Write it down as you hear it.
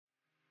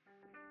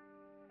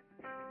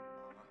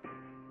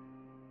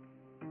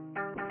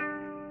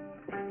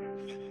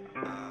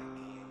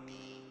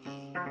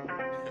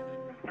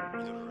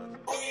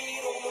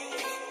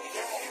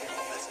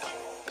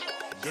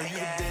Girl, you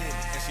the man,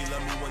 and she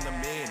love me when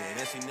I'm in it,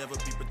 and she never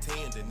be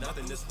pretending.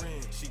 Nothing is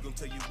friend. She gon'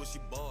 tell you what she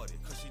bought it,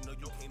 cause she know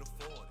you can't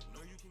afford it. No,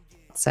 you can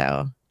get.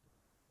 So,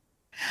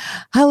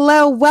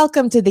 hello,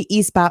 welcome to the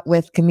E-Spot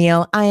with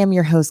Camille. I am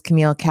your host,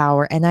 Camille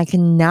Cower, and I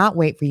cannot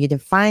wait for you to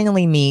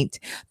finally meet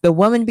the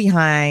woman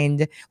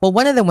behind, well,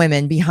 one of the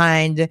women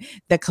behind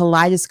the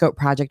Kaleidoscope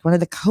Project, one of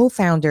the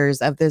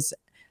co-founders of this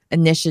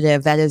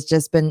initiative that has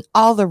just been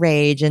all the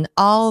rage and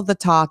all the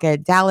talk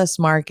at Dallas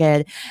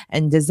Market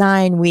and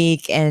Design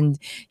Week. And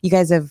you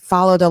guys have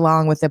followed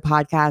along with the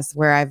podcast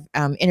where I've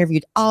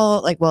interviewed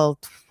all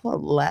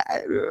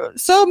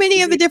so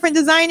many of the different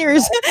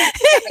designers.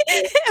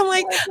 I'm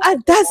like a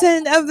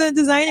dozen of the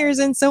designers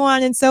and so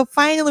on. And so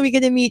finally we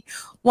get to meet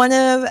one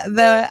of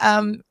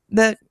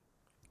the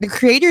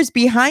creators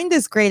behind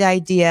this great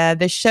idea,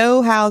 the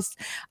show house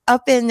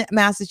up in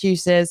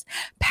Massachusetts,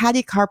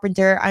 Patti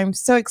Carpenter. I'm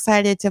so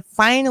excited to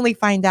finally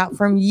find out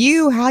from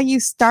you how you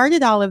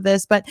started all of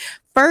this. But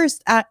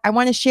first, I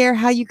want to share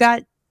how you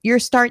got your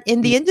start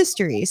in the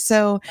industry.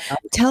 So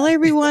tell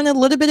everyone a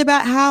little bit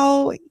about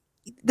how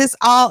this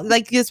all,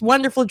 like this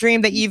wonderful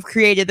dream that you've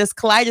created, this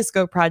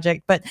Kaleidoscope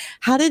Project. But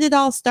how did it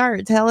all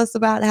start? Tell us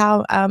about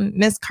how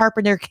Miss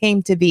Carpenter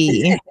came to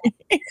be.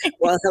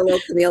 Well, hello,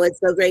 Camille. It's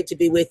so great to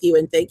be with you.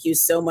 And thank you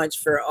so much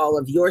for all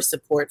of your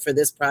support for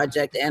this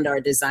project and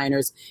our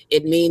designers.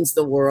 It means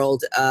the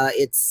world.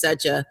 It's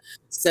such a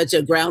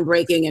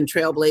groundbreaking and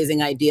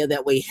trailblazing idea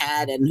that we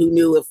had, and who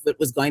knew if it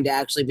was going to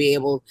actually be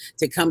able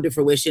to come to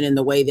fruition in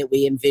the way that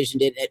we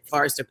envisioned it. It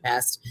far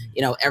surpassed,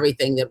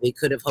 everything that we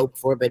could have hoped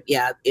for. But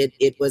yeah,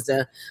 it was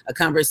a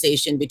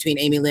conversation between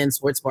Amy Lynn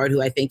Swartzbart,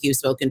 who I think you've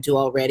spoken to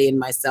already, and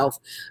myself,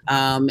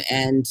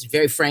 and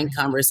very frank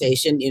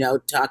conversation,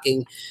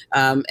 talking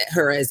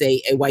her as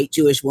a white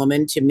Jewish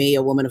woman, to me,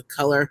 a woman of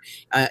color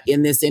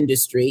in this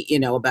industry,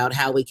 about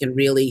how we can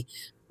really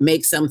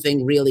make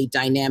something really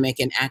dynamic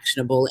and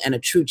actionable and a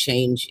true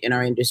change in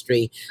our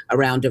industry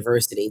around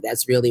diversity.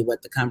 That's really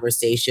what the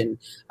conversation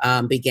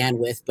began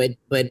with. But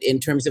in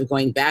terms of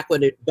going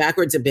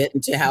backwards a bit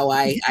into how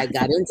I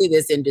got into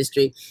this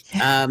industry,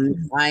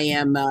 I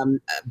am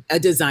a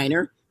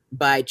designer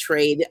by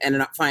trade and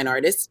a fine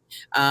artist,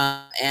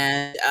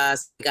 and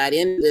got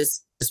into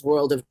this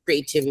world of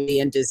creativity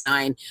and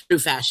design through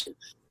fashion.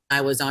 I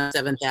was on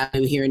 7th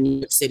Avenue here in New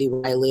York City,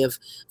 where I live,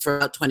 for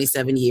about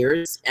 27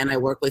 years. And I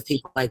work with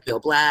people like Bill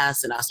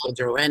Blass and Oscar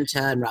de la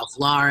Renta and Ralph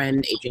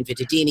Lauren, Adrian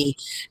Vittadini,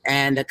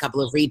 and a couple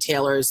of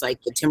retailers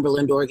like the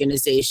Timberland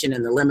Organization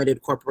and the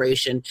Limited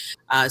Corporation.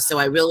 So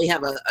I really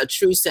have a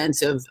true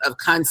sense of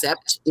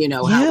concept, Yeah,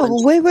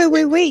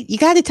 wait. You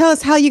got to tell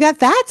us how you got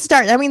that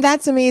started. I mean,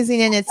 that's amazing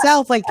in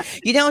itself. Like,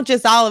 you don't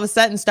just all of a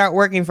sudden start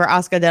working for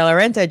Oscar de la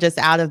Renta just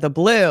out of the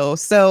blue.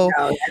 So,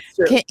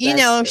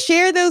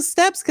 share those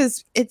steps,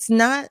 because it's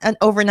not an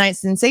overnight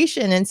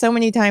sensation. And so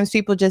many times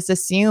people just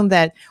assume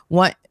that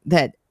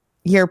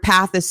your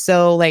path is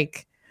so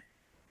like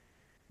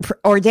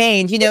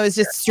ordained, it's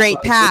just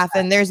straight path.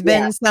 And there's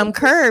been some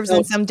curves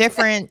and some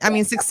different,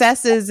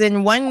 successes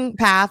in one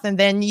path. And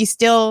then you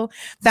still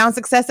found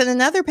success in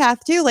another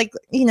path too. Like,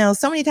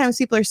 so many times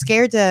people are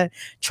scared to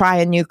try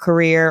a new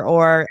career,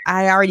 or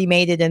I already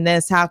made it in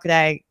this. How could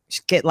I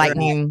get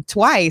lightning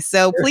twice?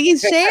 So please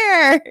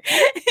share.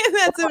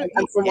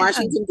 I'm from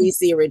Washington,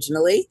 D.C.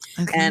 originally,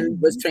 and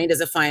was trained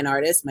as a fine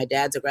artist. My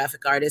dad's a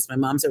graphic artist. My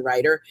mom's a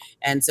writer.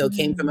 And so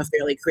came from a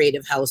fairly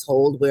creative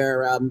household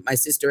where my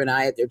sister and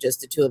I, they're just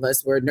the two of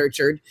us, were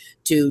nurtured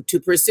to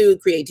pursue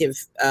creative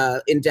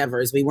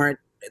endeavors. We weren't,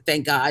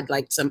 thank God,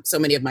 like so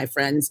many of my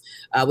friends,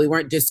 we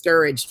weren't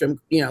discouraged from,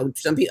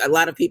 a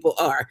lot of people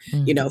are,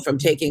 from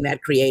taking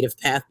that creative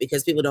path,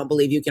 because people don't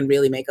believe you can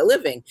really make a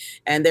living.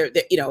 And they're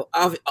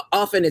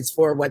often it's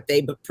for what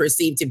they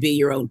perceive to be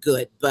your own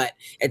good. But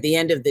at the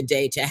end of the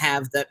day, to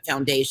have the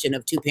foundation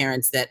of two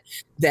parents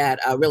that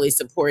really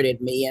supported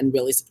me and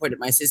really supported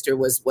my sister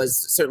was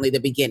certainly the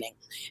beginning.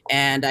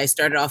 And I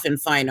started off in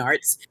fine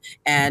arts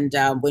and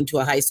went to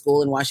a high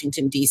school in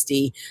Washington,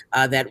 D.C.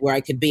 Where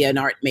I could be an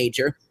art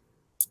major.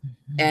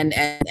 And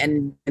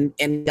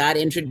got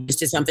introduced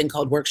to something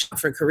called Workshop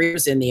for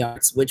Careers in the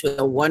Arts, which was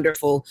a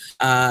wonderful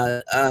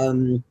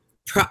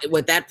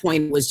at that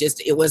point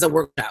it was a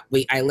workshop.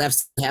 I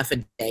left half a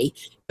day.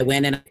 I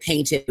went and I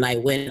painted, and I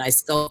went and I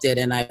sculpted,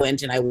 and I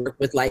went and I worked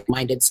with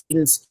like-minded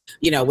students,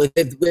 with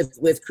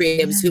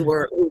creatives who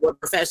were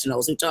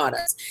professionals who taught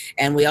us.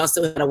 And we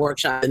also had a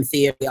workshop in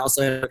theater. We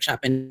also had a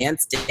workshop in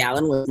dance. Dick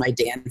Allen was my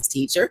dance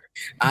teacher.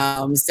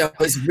 So it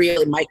was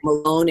really Mike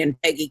Malone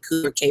and Peggy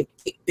Cooper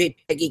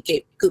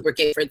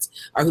Cafritz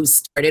are who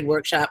started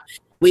workshop.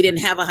 We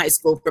didn't have a high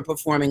school for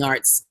performing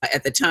arts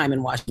at the time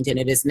in Washington.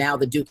 It is now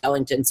the Duke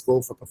Ellington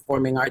School for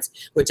Performing Arts,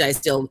 which I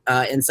still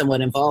am somewhat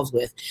involved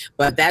with.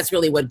 But that's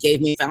really what gave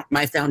me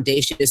my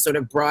foundation to sort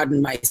of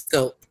broaden my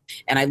scope.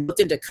 And I looked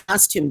into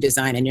costume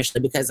design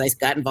initially because I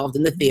got involved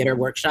in the theater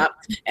workshop,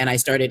 and I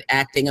started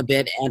acting a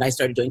bit, and I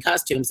started doing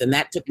costumes, and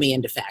that took me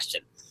into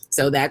fashion.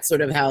 So that's sort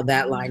of how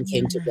that line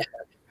came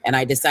together. And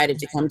I decided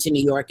to come to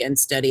New York and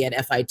study at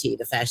FIT,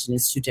 the Fashion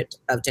Institute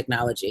of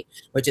Technology,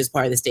 which is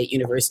part of the State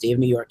University of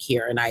New York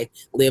here. And I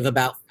live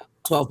about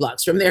 12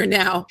 blocks from there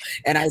now,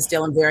 and I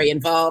still am very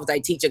involved. I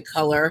teach a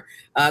color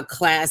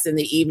class in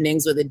the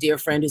evenings with a dear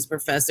friend who's a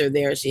professor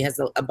there. She has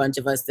a bunch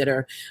of us that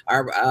are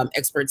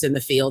experts in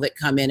the field that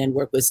come in and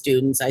work with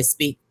students. I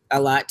speak a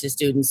lot to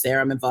students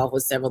there. I'm involved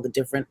with several of the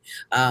different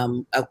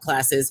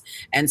classes,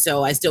 and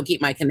so I still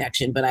keep my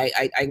connection. But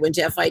I went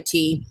to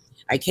FIT.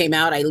 I came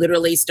out, I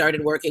literally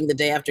started working the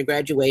day after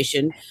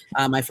graduation.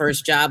 My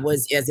first job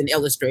was as an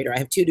illustrator. I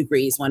have 2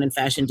 degrees, one in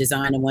fashion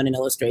design and one in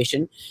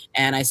illustration.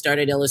 And I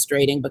started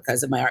illustrating,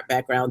 because of my art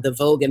background, the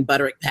Vogue and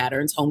Butterick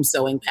patterns, home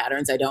sewing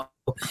patterns. I don't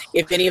know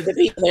if any of the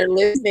people that are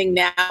listening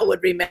now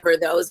would remember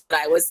those, but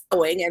I was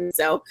sewing. And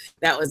so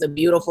that was a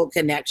beautiful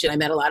connection. I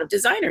met a lot of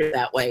designers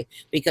that way,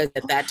 because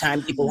at that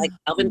time, people like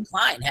Calvin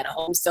Klein had a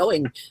home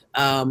sewing,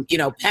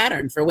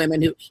 pattern for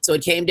women so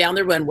it came down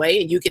the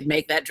runway and you could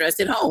make that dress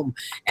at home.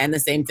 And the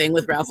same thing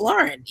with Ralph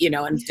Lauren,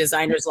 and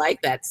designers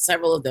like that.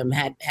 Several of them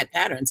had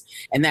patterns.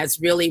 And that's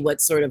really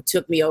what sort of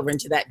took me over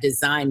into that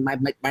design.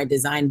 My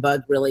design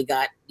bug really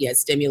got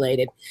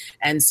stimulated.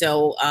 And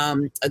so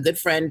a good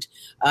friend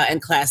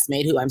and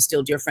classmate who I'm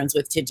still dear friends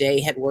with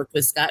today had worked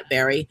with Scott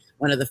Berry,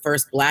 one of the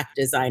first Black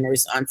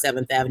designers on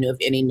 7th Avenue of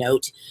any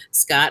note.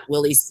 Scott,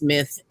 Willie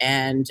Smith,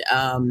 and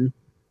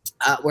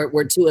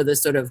were 2 of the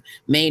sort of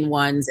main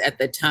ones at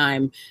the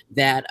time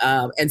that,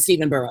 and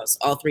Stephen Burrows.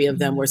 All 3 of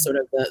them were sort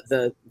of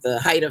the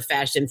height of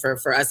fashion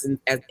for us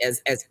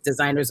as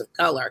designers of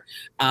color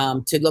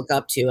to look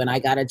up to. And I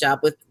got a job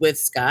with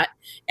Scott,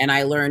 and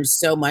I learned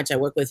so much. I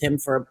worked with him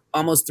for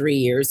almost 3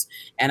 years,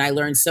 and I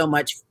learned so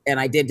much. And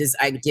I did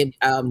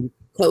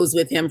clothes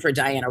with him for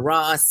Diana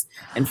Ross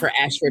and for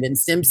Ashford and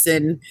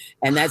Simpson.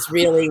 And that's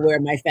really where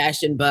my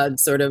fashion bug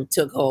sort of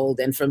took hold.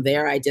 And from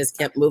there, I just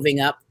kept moving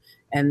up.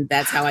 And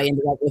that's how I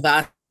ended up with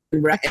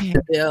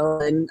Austin, Bill,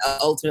 and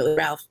ultimately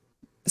Ralph.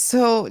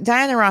 So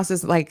Diana Ross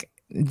is like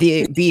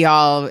the be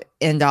all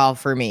end all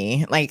for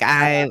me. Like,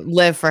 I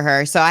live for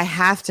her. So I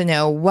have to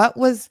know, what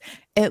was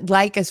it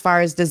like as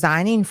far as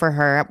designing for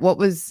her? What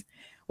was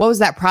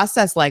that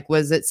process like?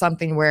 Was it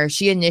something where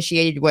she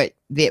initiated what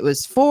it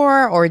was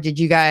for, or did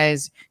you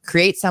guys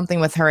create something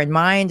with her in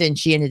mind and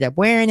she ended up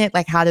wearing it?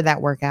 Like, how did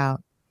that work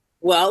out?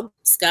 Well,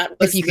 Scott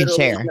was, if you could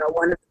share,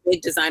 one of the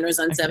big designers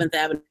on 7th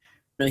Avenue.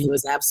 He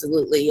was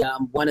absolutely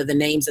one of the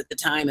names at the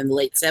time in the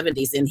late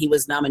 70s, and he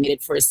was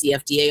nominated for a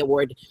CFDA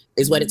award,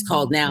 is what it's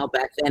called now.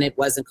 Back then, it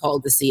wasn't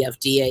called the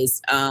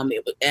CFDAs.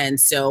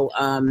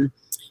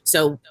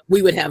 So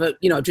we would have a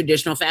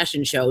traditional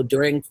fashion show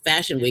during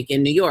Fashion Week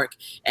in New York,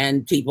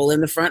 and people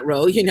in the front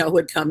row,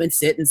 would come and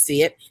sit and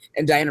see it.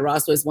 And Diana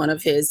Ross was one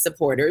of his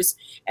supporters.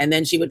 And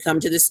then she would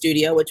come to the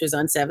studio, which was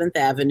on 7th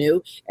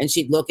Avenue, and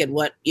she'd look at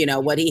what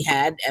he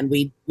had, and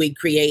we'd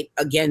create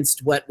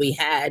against what we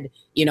had,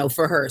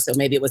 for her. So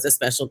maybe it was a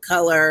special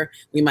color.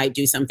 We might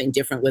do something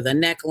different with a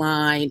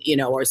neckline,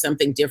 or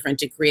something different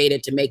to create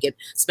it, to make it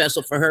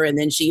special for her. And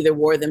then she either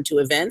wore them to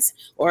events,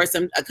 or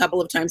a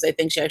couple of times, I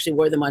think she actually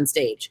wore them on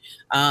stage.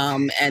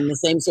 And the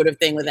same sort of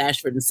thing with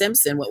Ashford and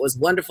Simpson. What was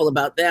wonderful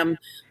about them,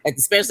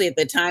 especially at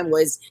the time,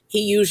 was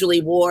he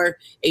usually wore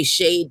a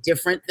shade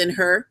different than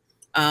her.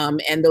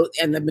 And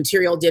the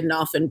material didn't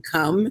often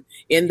come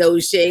in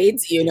those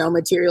shades.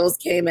 Materials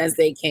came as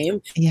they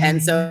came. Yeah.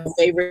 And so the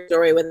favorite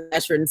story with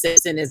Ashford and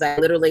Simpson is I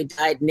literally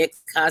dyed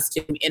Nick's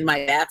costume in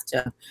my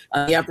bathtub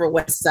on the Upper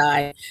West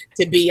Side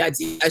to be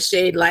a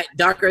shade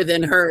darker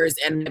than hers,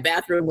 and the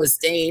bathroom was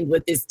stained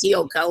with this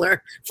teal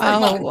color.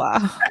 Oh,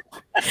 wow.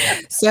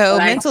 So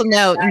mental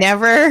note,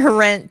 never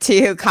rent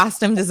to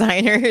costume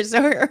designers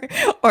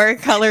or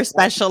color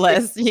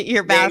specialists.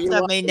 Your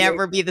bathtub may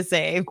never be the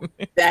same.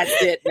 That's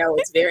it. No,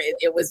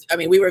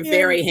 we were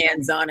very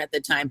hands-on at the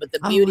time, but the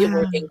beauty of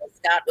working with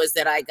Scott was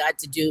that I got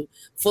to do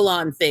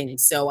full-on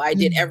things. So I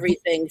did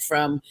everything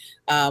from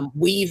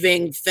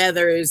weaving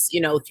feathers,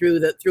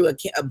 through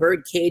a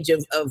bird cage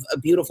of a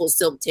beautiful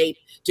silk tape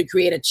to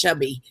create a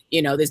chubby,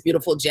 this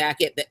beautiful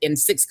jacket in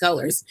 6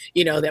 colors,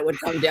 that would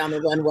come down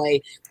the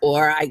runway.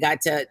 Or I got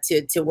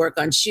to work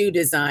on shoe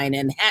design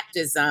and hat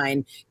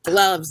design,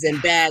 gloves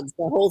and bags,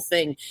 the whole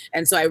thing.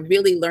 And so I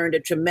really learned a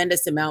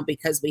tremendous amount,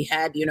 because we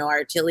had,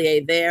 our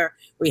atelier there.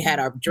 We had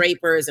our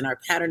drapers and our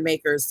pattern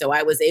makers. So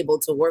I was able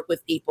to work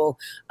with people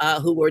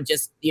who were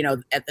just,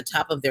 at the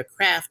top of their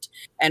craft.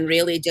 And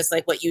really, just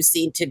like what you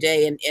see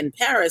today in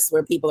Paris,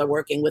 where people are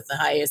working with the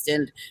highest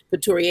end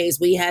couturiers,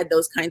 we had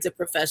those kinds of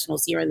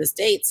professionals here in the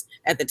States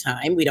at the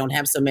time. We don't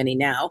have so many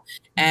now.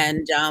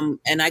 And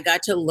I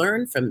got to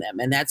learn from them.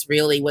 And that's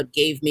really what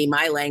gave me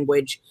my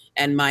language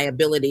and my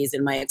abilities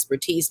and my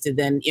expertise to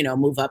then,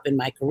 move up in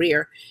my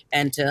career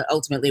and to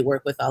ultimately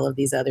work with all of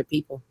these other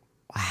people.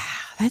 Wow.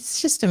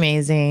 That's just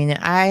amazing.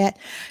 I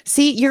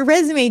see your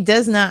resume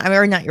does not,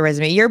 or not your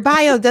resume, your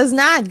bio does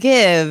not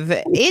give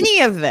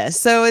any of this.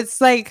 So it's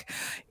like,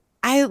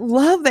 I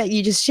love that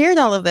you just shared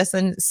all of this,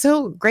 and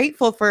so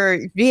grateful for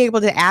being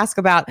able to ask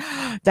about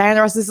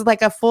Diana Ross. This is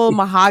like a full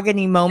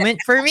mahogany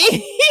moment for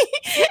me.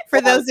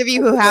 For those of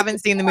you who haven't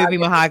seen the movie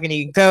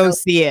Mahogany, go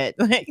see it.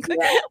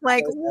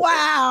 Like,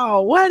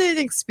 wow, what an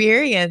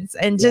experience.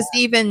 And just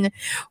even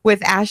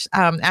with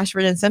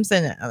Ashford and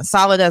Simpson,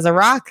 Solid as a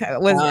Rock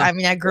was, I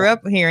mean, I grew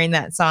up hearing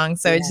that song.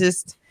 So it's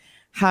just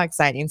how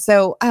exciting.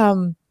 So,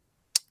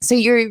 so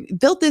you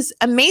built this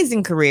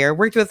amazing career,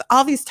 worked with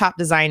all these top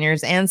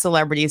designers and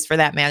celebrities for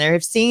that matter,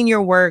 have seen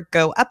your work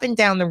go up and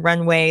down the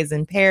runways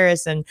in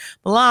Paris and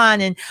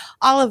Milan and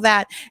all of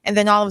that. And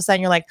then all of a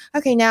sudden you're like,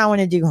 okay, now I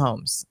want to do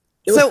homes.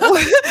 So where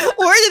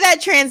did that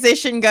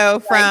transition go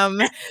from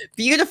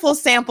beautiful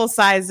sample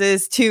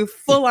sizes to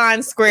full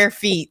on square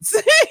feet?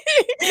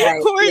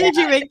 Where did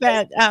you make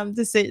that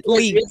decision?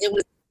 It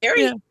was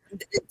very,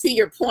 to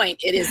your point,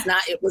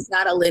 it was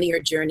not a linear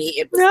journey.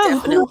 It was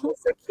definitely a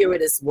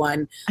circuitous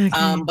one. Okay.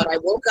 But I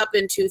woke up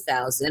in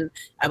 2000.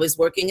 I was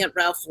working at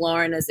Ralph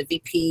Lauren as a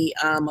VP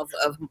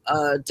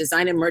of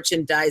design and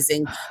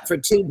merchandising for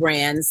two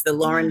brands, the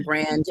Lauren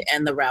brand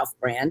and the Ralph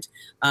brand.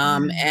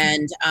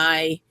 And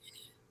I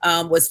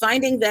was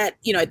finding that,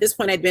 at this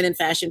point I'd been in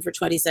fashion for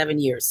 27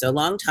 years. So a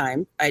long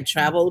time. I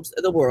traveled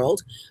the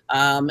world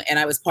and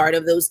I was part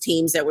of those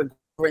teams that were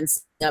and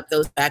setting up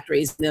those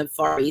factories in the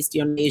Far East,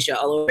 Asia,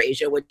 all over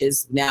Asia, which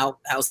is now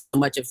how so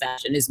much of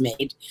fashion is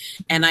made.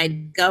 And I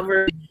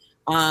discovered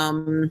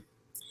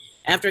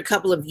after a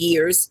couple of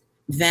years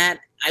that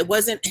I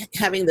wasn't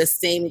having the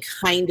same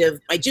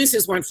my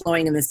juices weren't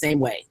flowing in the same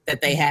way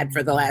that they had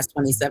for the last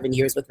 27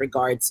 years with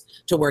regards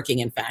to working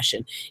in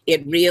fashion.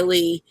 It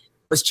really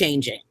was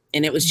changing.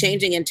 And it was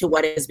changing into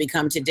what it has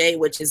become today,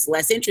 which is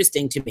less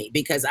interesting to me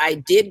because I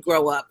did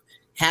grow up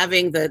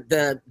having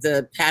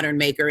the pattern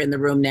maker in the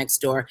room next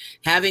door,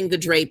 having the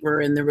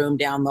draper in the room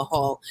down the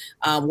hall,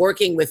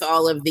 working with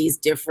all of these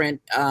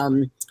different,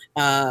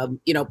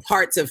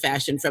 parts of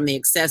fashion, from the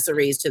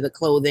accessories to the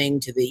clothing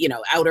to the,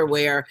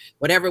 outerwear,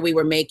 whatever we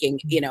were making,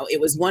 it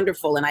was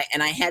wonderful. And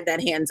I had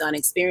that hands-on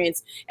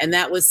experience, and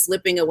that was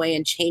slipping away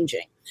and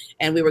changing.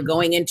 And we were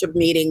going into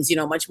meetings,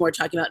 much more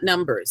talking about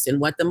numbers and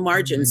what the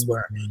margins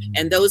were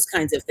and those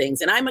kinds of things.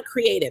 And I'm a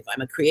creative.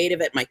 I'm a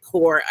creative at my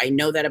core. I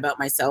know that about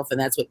myself, and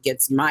that's what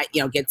gets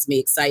me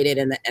excited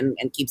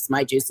and keeps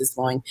my juices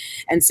flowing.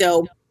 And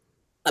so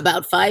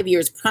about 5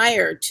 years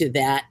prior to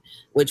that,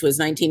 which was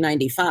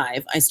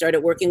 1995, I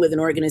started working with an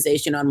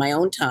organization on my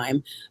own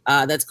time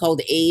that's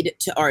called Aid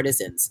to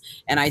Artisans.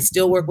 And I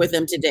still work with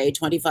them today,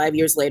 25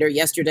 years later.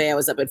 Yesterday, I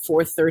was up at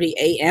 4:30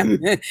 a.m.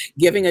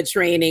 giving a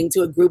training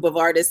to a group of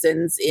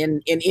artisans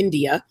in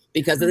India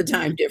because of the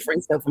time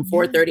difference. So from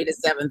 4:30 to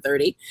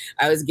 7:30,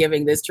 I was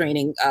giving this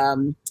training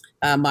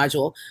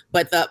module.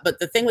 But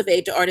the thing with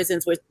Aid to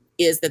Artisans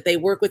is that they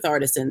work with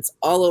artisans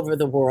all over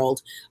the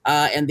world.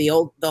 And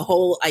the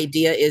whole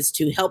idea is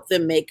to help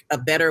them make a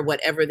better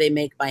whatever they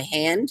make by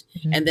hand,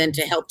 and then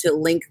to help to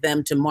link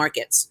them to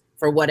markets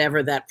for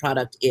whatever that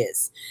product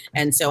is.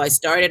 And so I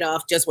started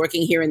off just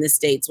working here in the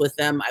States with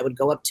them. I would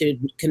go up to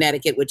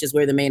Connecticut, which is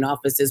where the main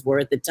offices were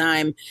at the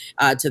time,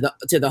 to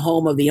the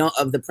home of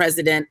the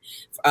president.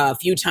 A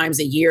few times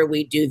a year,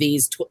 we do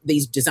these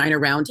designer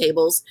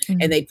roundtables,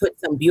 and they put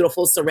some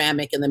beautiful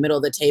ceramic in the middle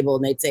of the table,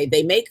 and they'd say,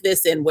 they make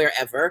this in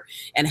wherever,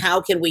 and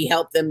how can we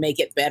help them make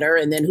it better?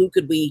 And then who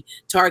could we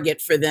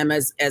target for them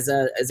as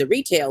a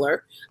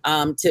retailer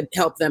to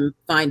help them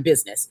find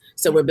business?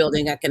 So we're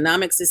building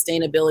economic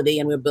sustainability,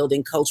 and we're building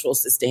cultural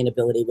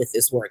sustainability with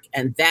this work.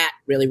 And that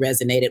really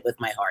resonated with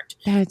my heart.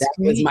 That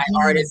was my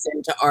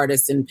artisan to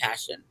artisan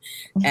passion.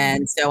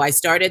 And so I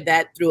started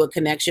that through a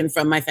connection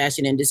from my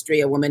fashion industry,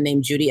 a woman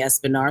named Judy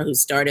Espinar, who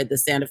started the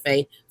Santa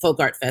Fe Folk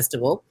Art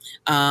Festival.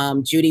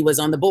 Judy was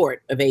on the board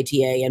of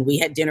ATA, and we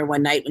had dinner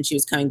one night when she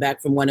was coming back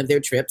from one of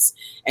their trips,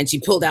 and she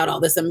pulled out all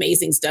this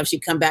amazing stuff.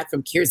 She'd come back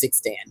from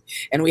Kyrgyzstan,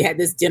 and we had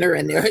this dinner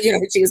in there.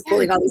 She was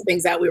pulling all these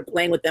things out. We were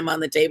playing with them on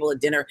the table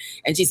at dinner,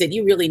 and she said,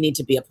 you really need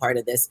to be a part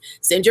of this.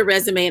 Send your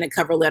resume and a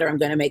cover letter. I'm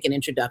going to make an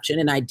introduction.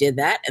 And I did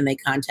that, and they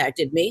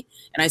contacted me,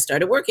 and I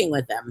started working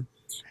with them.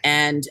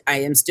 And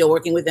I am still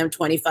working with them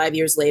 25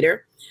 years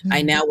later.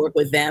 I now work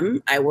with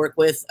them. I work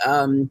with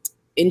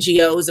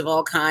NGOs of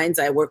all kinds.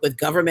 I work with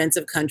governments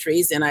of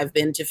countries, and I've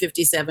been to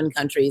 57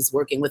 countries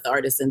working with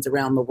artisans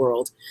around the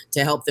world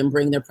to help them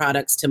bring their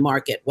products to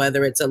market,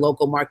 whether it's a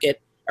local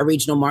market, a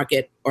regional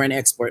market, or an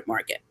export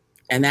market.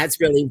 And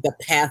that's really the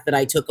path that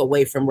I took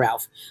away from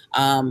Ralph.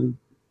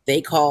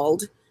 They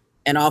called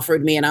and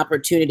offered me an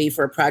opportunity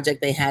for a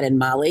project they had in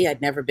Mali.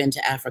 I'd never been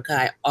to Africa.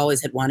 I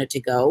always had wanted to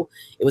go.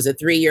 It was a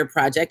 3-year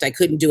project. I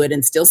couldn't do it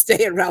and still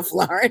stay at Ralph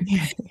Lauren.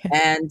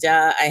 And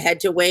I had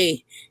to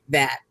weigh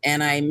that.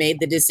 And I made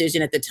the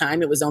decision at the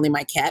time. It was only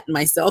my cat and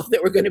myself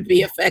that were going to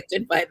be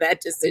affected by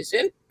that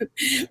decision,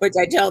 which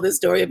I tell this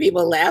story and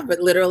people laugh, but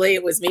literally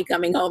it was me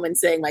coming home and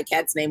saying my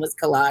cat's name was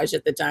Collage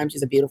at the time.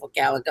 She's a beautiful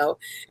calico.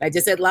 And I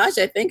just said, Lash,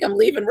 I think I'm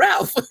leaving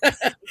Ralph.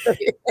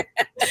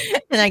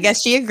 And I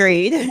guess she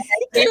agreed. He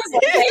was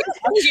like, hey, as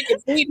long as you can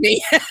feed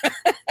me.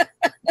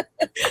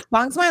 As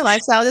long as my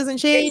lifestyle doesn't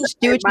change,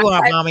 do what you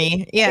want,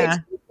 mommy. Yeah.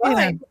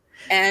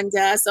 And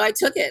so I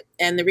took it.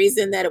 And the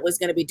reason that it was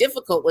going to be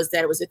difficult was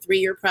that it was a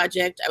 3-year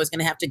project. I was going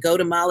to have to go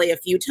to Mali a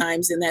few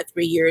times in that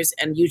 3 years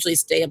and usually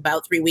stay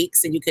about 3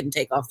 weeks. And you couldn't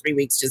take off 3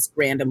 weeks just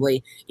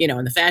randomly,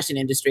 in the fashion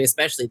industry,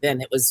 especially then.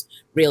 It was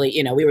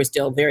really, we were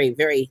still very,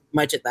 very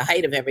much at the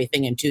height of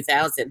everything in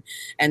 2000.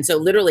 And so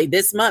literally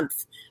this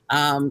month,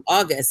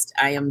 August,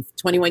 I am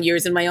 21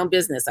 years in my own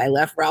business. I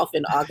left Ralph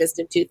in August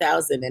of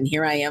 2000, and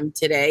here I am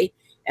today.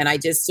 And I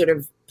just sort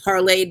of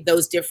parlayed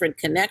those different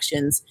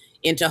connections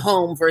into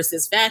home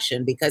versus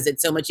fashion, because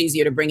it's so much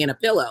easier to bring in a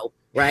pillow,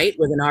 right,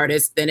 with an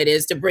artist than it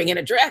is to bring in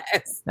a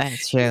dress.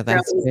 That's true.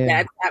 That's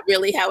not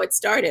really how it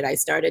started. I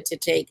started to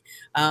take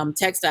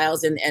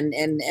textiles and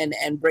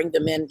bring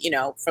them in,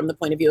 from the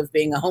point of view of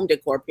being a home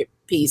decor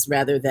piece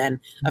rather than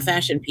a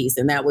fashion piece.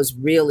 And that was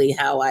really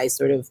how I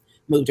sort of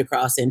moved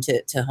across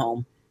into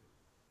home.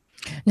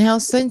 Now,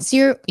 since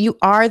you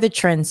are the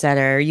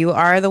trendsetter, you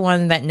are the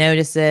one that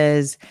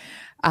notices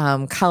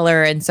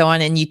color and so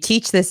on, and you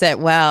teach this as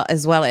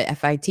well at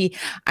FIT.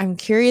 I'm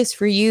curious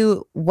for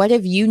you, what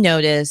have you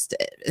noticed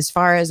as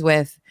far as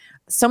with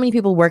so many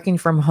people working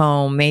from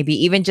home, maybe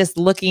even just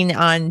looking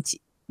on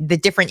the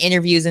different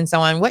interviews and so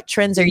on? What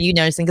trends are you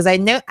noticing? Because I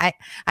know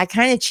I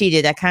kind of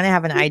cheated. I kind of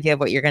have an idea of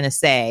what you're going to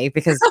say,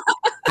 because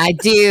I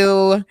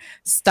do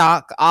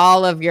stalk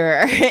all of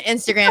your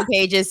Instagram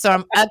pages, so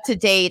I'm up to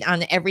date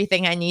on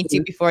everything I need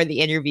to before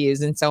the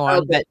interviews and so on.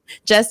 Okay. But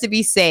just to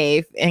be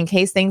safe, in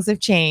case things have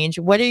changed,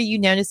 what are you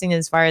noticing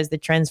as far as the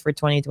trends for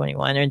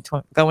 2021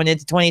 or going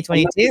into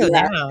 2022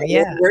 now?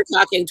 Yeah, we're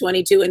talking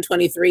 22 and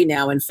 23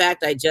 now. In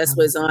fact, I just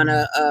was on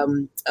a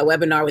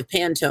webinar with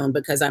Pantone,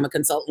 because I'm a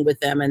consultant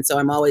with them, and so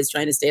I'm always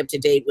trying to stay up to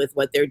date with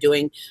what they're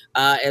doing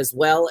as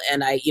well.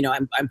 And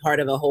I'm part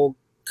of a whole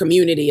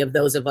community of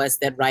those of us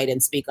that write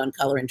and speak on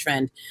color and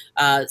trend.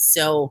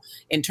 So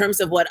in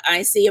terms of what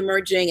I see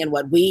emerging and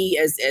what we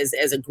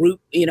as a group,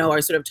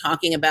 are sort of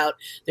talking about,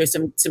 there's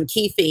some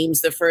key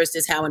themes. The first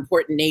is how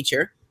important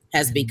nature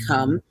has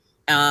become.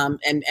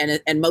 And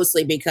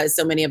mostly because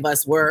so many of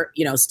us were,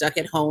 stuck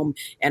at home,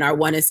 and our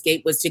one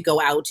escape was to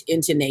go out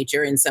into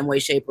nature in some way,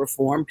 shape, or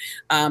form.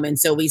 And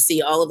so we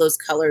see all of those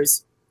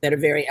colors that are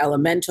very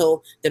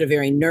elemental, that are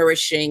very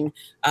nourishing,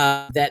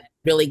 that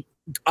really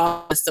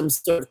offer some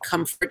sort of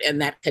comfort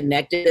and that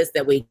connectedness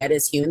that we get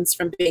as humans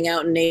from being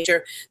out in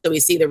nature. So we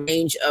see the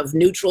range of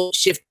neutral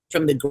shift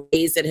from the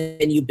grays that have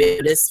been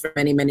ubiquitous for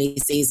many, many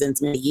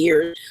seasons, many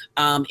years,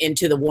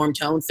 into the warm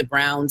tones, the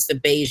browns, the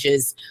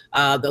beiges,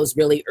 those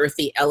really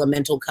earthy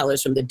elemental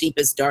colors from the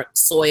deepest dark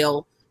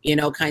soil,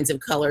 kinds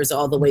of colors,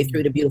 all the way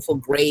through to beautiful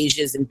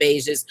grays and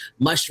beiges,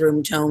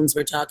 mushroom tones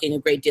we're talking a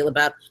great deal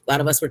about. A lot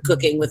of us were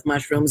cooking with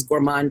mushrooms.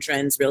 Gourmand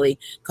trends really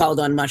called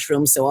on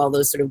mushrooms. So all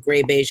those sort of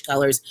gray beige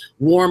colors,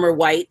 warmer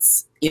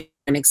whites,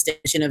 an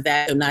extension of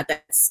that. So not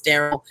that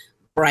sterile,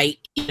 bright,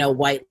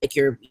 white, like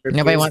your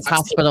nobody wants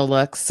hospital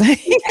looks.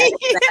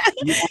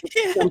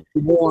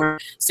 Warm.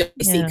 So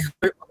we see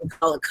color, we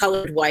call it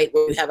colored white,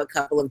 where we have a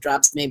couple of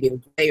drops, maybe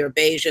of gray or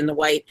beige in the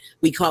white.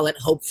 We call it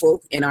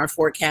hopeful in our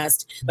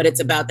forecast, but it's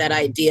about that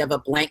idea of a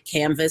blank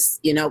canvas,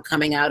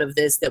 coming out of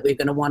this that we're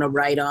going to want to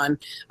write on.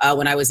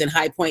 When I was in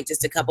High Point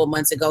just a couple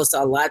months ago,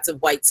 saw lots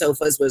of white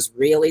sofas, was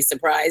really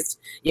surprised,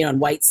 and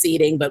white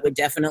seating, but we're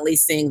definitely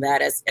seeing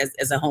that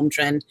as a home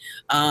trend,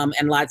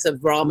 and lots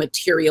of raw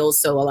materials.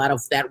 So a lot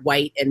of that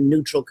white and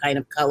neutral kind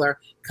of color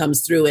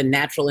comes through in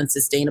natural and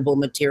sustainable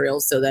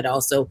materials. So that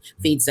also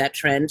feeds that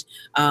trend.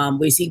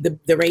 We see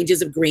the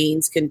ranges of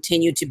greens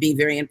continue to be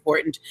very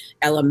important.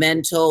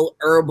 Elemental,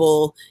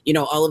 herbal,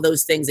 all of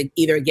those things,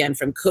 either again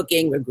from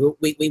cooking,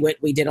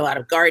 we did a lot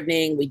of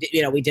gardening. We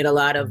did a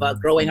lot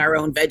of growing our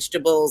own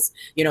vegetables.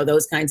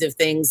 Those kinds of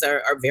things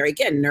are very,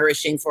 again,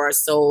 nourishing for our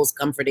souls,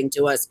 comforting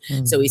to us.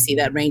 Mm-hmm. So we see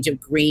that range of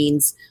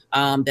greens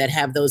that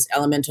have those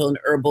elemental and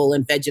herbal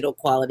and vegetal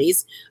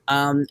qualities.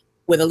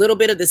 With a little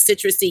bit of the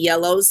citrusy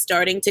yellows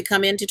starting to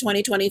come into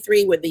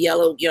 2023, with the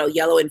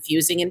yellow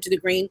infusing into the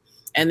green.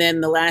 And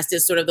then the last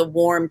is sort of the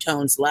warm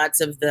tones,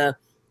 lots of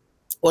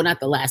not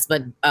the last,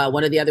 but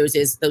one of the others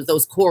is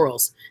those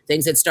corals,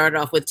 things that started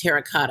off with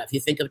terracotta. If you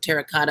think of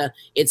terracotta,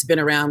 it's been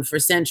around for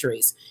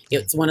centuries.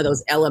 It's one of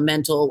those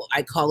elemental,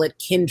 I call it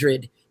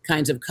kindred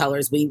kinds of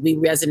colors. We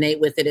resonate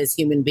with it as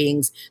human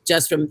beings,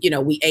 just from,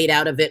 we ate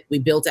out of it, we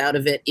built out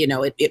of it,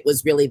 it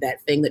was really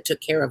that thing that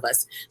took care of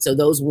us. So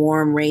those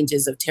warm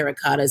ranges of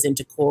terracottas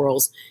into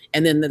corals.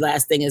 And then the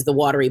last thing is the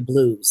watery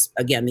blues.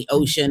 Again, the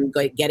ocean,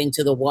 getting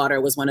to the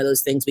water was one of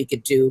those things we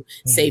could do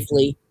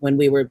safely when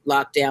we were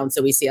locked down.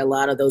 So we see a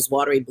lot of those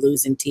watery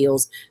blues and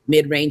teals,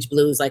 mid-range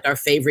blues, like our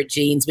favorite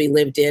jeans we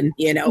lived in,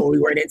 we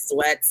weren't in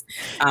sweats.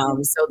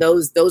 So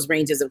those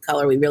ranges of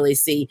color we really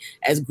see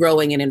as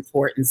growing in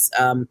importance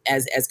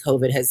as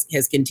COVID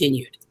has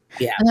continued.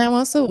 Yeah. And I'm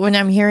also, when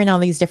I'm hearing all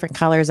these different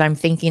colors, I'm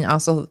thinking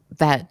also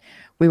that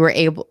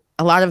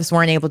a lot of us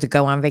weren't able to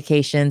go on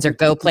vacations or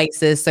go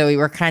places. So we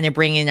were kind of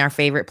bringing our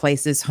favorite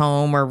places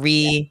home, or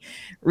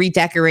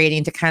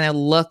redecorating to kind of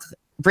look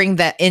bring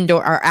the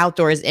indoor or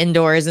outdoors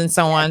indoors and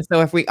so on.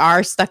 So if we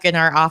are stuck in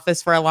our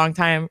office for a long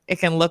time, it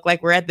can look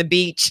like we're at the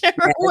beach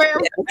or wherever.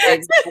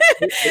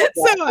 Exactly.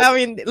 So I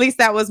mean, at least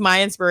that was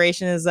my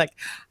inspiration, is like,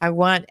 I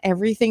want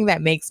everything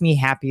that makes me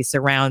happy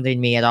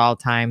surrounding me at all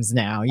times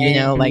now,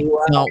 And like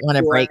don't want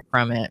to break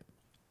from it.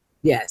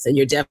 Yes, and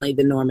you're definitely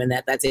the norm in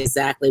that. That's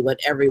exactly what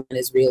everyone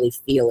is really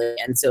feeling.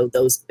 And so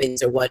those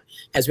things are what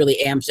has really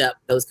amped up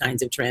those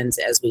kinds of trends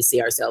as we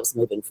see ourselves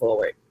moving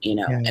forward,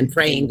 and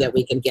praying that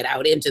we can get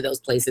out into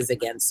those places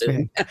again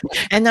soon.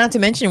 And not to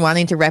mention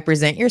wanting to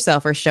represent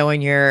yourself or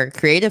showing your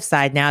creative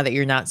side now that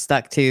you're not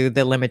stuck to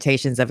the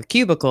limitations of a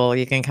cubicle.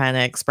 You can kind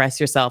of express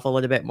yourself a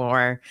little bit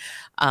more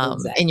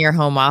in your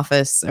home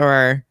office,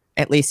 or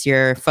at least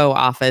your faux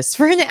office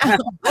for now.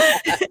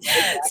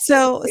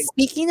 So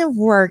speaking of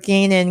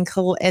working and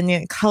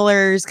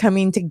colors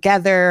coming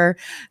together,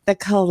 the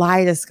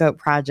Kaleidoscope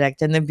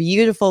project and the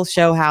beautiful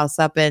show house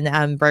up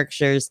in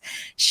Berkshires,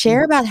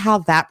 share about how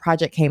that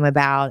project came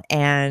about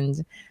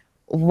and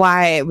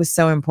why it was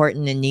so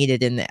important and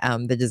needed in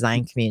the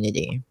design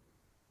community.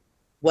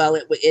 Well,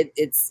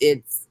 its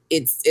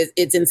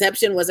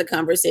inception was a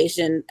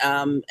conversation,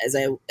 as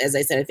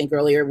I said, I think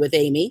earlier, with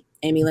Amy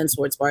Lynn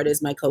Swartzbart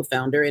is my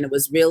co-founder, and it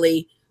was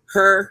really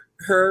her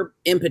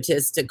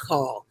impetus to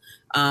call.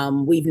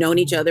 We've known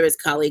each other as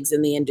colleagues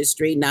in the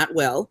industry, not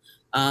well.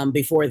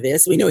 Before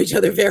this, we know each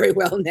other very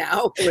well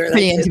now.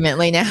 Pretty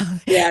intimately now.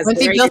 Yes, once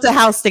we built a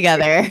house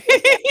together.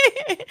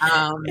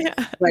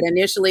 But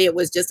initially, it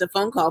was just a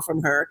phone call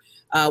from her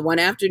one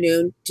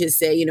afternoon to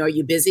say, are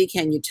you busy?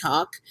 Can you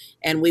talk?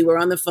 And we were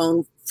on the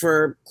phone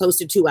for close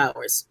to 2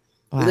 hours,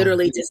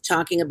 literally just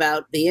talking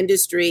about the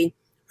industry,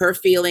 her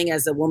feeling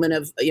as a woman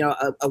of,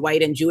 a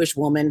white and Jewish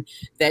woman,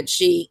 that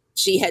she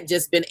had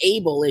just been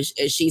able, as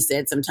she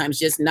said, sometimes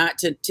just not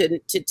to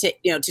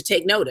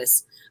take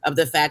notice of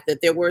the fact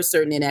that there were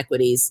certain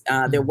inequities.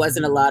 There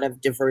wasn't a lot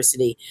of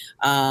diversity.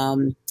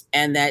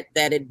 And that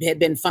it had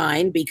been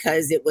fine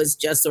because it was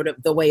just sort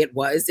of the way it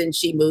was, and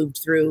she moved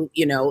through,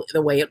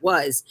 the way it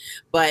was.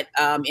 But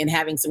in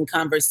having some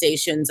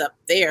conversations up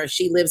there,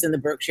 she lives in the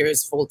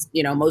Berkshires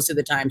most of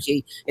the time.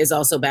 She is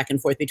also back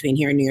and forth between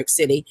here and New York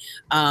City.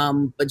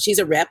 But she's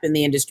a rep in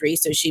the industry,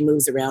 so she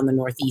moves around the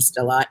Northeast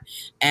a lot.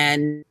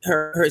 And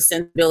her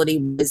sensibility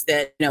was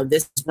that,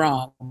 this is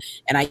wrong,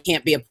 and I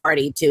can't be a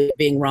party to it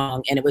being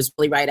wrong. And it was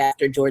really right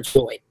after George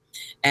Floyd.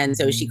 And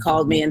so she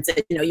called me and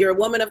said, you're a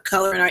woman of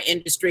color in our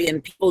industry,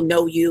 and people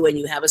know you, and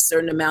you have a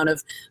certain amount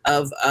of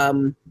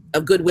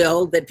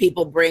goodwill that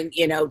people bring,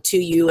 to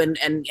you and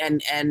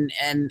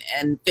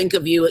think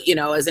of you,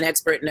 as an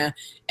expert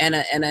and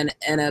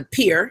a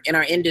peer in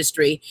our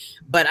industry.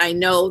 But I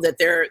know that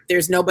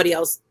there's nobody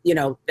else,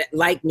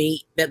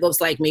 that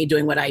looks like me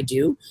doing what I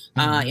do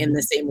in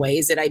the same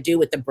ways that I do,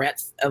 with the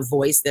breadth of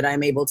voice that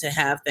I'm able to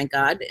have, thank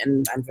God,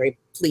 and I'm very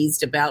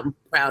pleased about and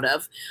proud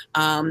of.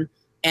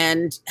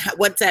 And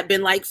what's that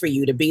been like for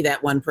you to be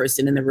that one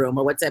person in the room?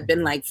 Or what's that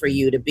been like for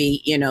you to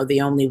be, the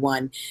only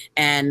one?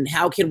 And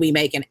how can we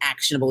make an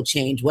actionable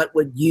change? What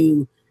would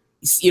you,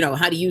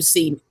 how do you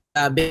see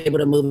be able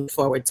to move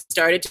forward?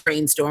 Started to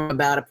brainstorm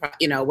about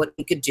what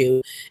we could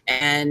do,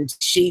 and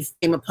she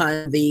came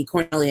upon the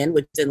Cornell Inn,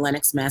 which is in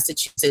Lenox,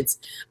 Massachusetts,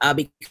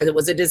 because it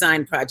was a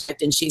design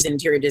project, and she's an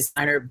interior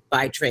designer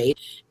by trade.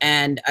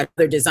 And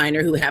another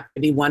designer who happened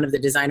to be one of the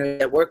designers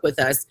that worked with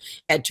us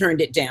had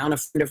turned it down. A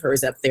friend of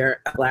hers up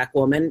there, a Black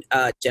woman,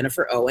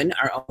 Jennifer Owen,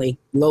 our only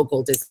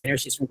local designer.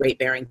 She's from Great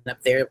Barrington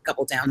up there, a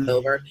couple towns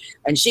over,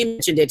 and she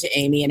mentioned it to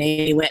Amy, and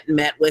Amy went and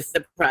met with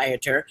the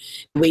proprietor.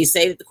 We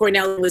say that the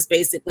Cornell Inn was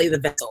basically the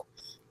vessel.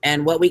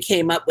 And what we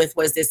came up with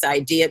was this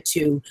idea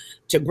to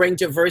bring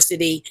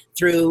diversity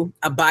through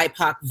a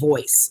BIPOC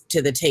voice to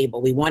the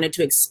table. We wanted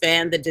to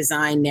expand the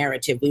design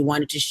narrative. We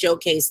wanted to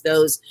showcase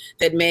those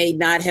that may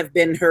not have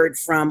been heard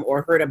from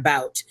or heard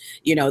about.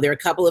 There are a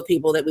couple of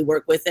people that we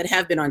work with that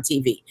have been on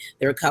TV.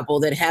 There are a couple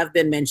that have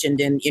been mentioned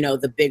in,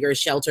 the bigger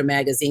shelter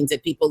magazines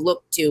that people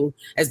look to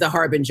as the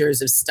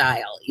harbingers of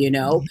style,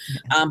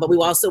 But we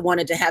also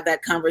wanted to have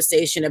that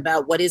conversation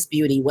about what is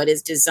beauty, what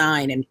is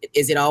design, and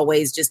is it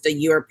always just a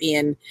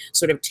European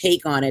sort of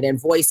take on it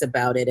and voice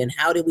about it, and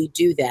how do we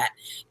do that?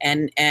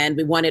 And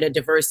we wanted a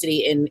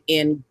diversity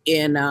in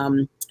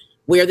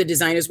where the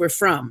designers were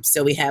from.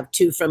 So we have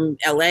 2 from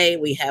LA,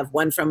 we have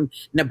 1 from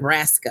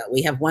Nebraska,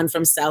 we have 1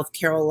 from South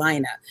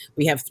Carolina,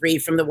 we have 3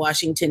 from the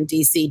Washington,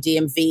 DC,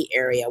 DMV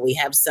area, we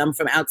have some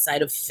from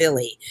outside of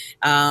Philly.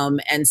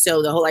 And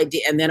so the whole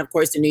idea, and then of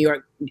course in New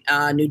York,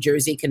 New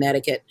Jersey,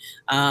 Connecticut,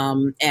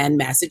 and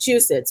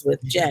Massachusetts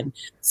with Jen.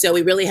 So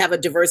we really have a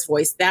diverse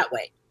voice that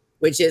way,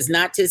 which is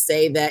not to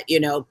say that,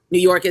 New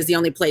York is the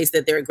only place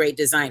that there are great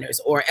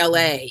designers, or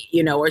LA,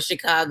 or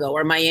Chicago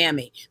or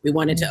Miami. We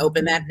wanted to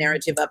open that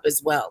narrative up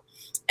as well.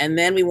 And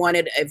then we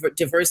wanted a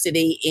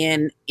diversity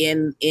in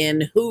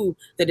who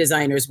the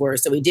designers were.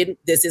 So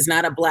this is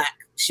not a Black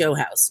show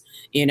house.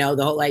 The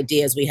whole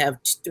idea is we have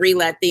 3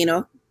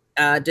 Latino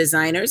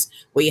designers.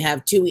 We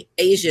have 2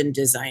 Asian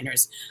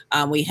designers.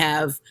 We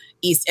have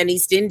an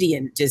East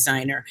Indian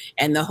designer.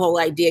 And the whole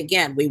idea,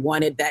 again, we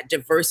wanted that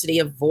diversity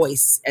of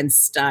voice and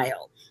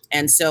style.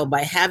 And so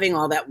by having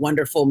all that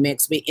wonderful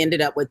mix, we ended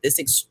up with this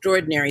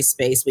extraordinary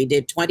space. We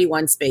did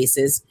 21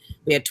 spaces.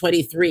 We had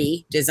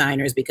 23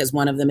 designers because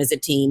one of them is a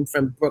team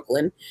from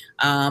Brooklyn.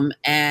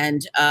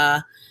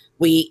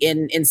 We,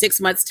 in 6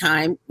 months'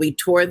 time, we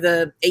tore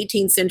the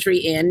 18th Century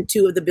Inn,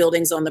 2 of the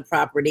buildings on the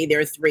property.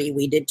 There are 3.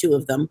 We did 2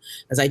 of them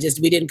because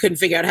couldn't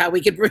figure out how we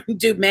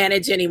could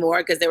manage anymore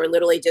because there were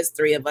literally just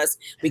 3 of us.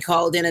 We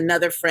called in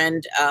another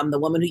friend, the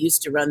woman who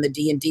used to run the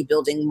D&D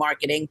building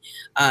marketing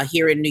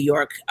here in New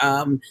York,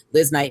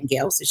 Liz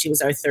Nightingale. So she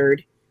was our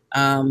third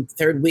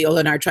wheel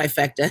in our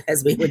trifecta,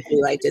 as we would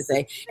like to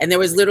say. And there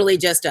was literally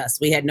just us.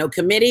 We had no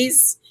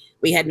committees.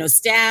 We had no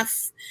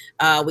staff.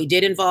 We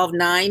did involve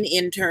 9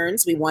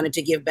 interns. We wanted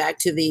to give back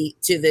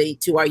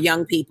to our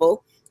young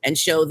people and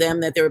show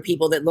them that there were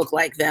people that look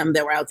like them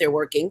that were out there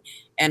working.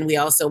 And we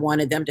also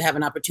wanted them to have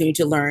an opportunity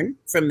to learn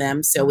from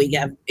them. So we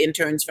have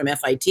interns from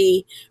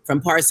FIT,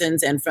 from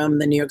Parsons, and from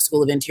the New York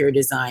School of Interior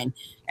Design.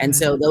 And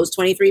so those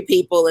 23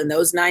 people and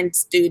those 9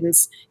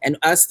 students and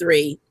us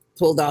 3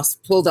 pulled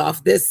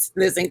off this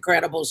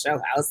incredible show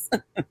house.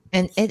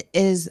 And it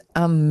is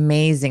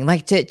amazing.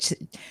 Like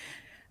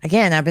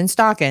again, I've been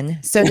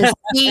stalking. So to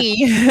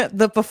see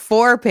the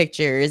before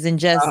pictures and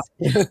just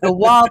the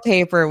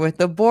wallpaper with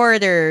the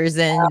borders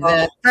and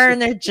the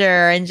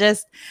furniture and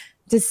just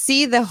to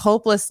see the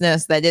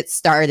hopelessness that it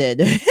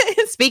started.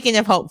 Speaking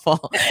of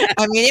hopeful,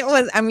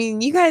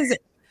 you guys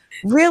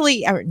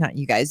really, or not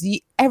you guys,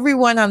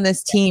 everyone on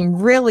this team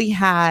really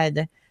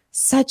had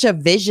such a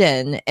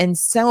vision and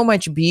so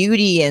much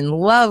beauty and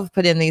love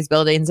put in these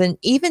buildings. And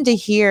even to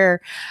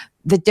hear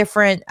the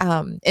different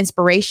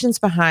inspirations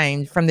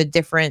behind from the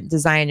different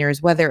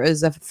designers, whether it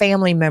was a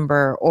family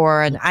member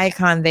or an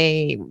icon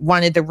they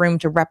wanted the room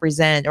to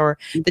represent or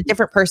the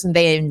different person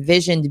they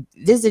envisioned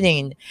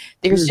visiting.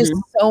 There's just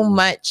so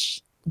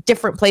much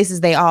different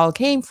places they all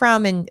came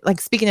from. And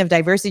like, speaking of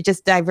diversity,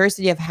 just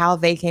diversity of how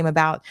they came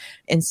about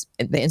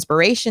the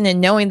inspiration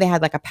and knowing they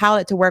had like a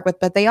palette to work with,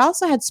 but they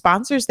also had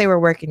sponsors they were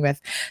working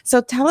with.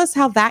 So tell us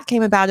how that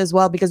came about as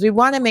well, because we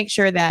want to make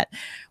sure that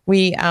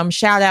we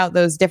shout out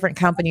those different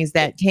companies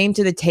that came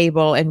to the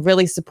table and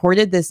really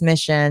supported this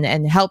mission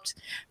and helped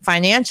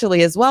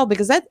financially as well,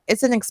 because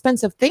it's an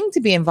expensive thing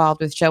to be involved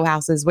with show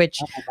houses, which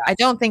I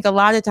don't think a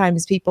lot of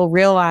times people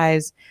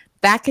realize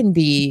that can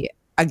be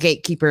a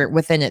gatekeeper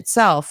within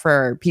itself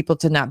for people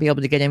to not be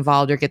able to get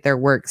involved or get their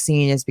work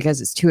seen, is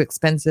because it's too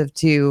expensive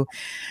to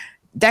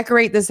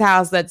decorate this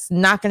house that's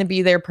not going to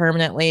be there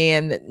permanently,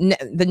 and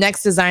the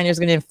next designer is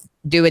going to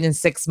do it in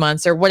 6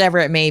 months or whatever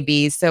it may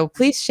be. So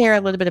please share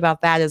a little bit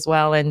about that as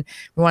well, and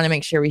we want to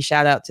make sure we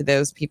shout out to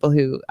those people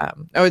who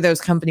or those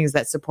companies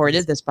that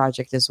supported this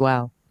project as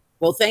well.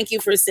 Well, thank you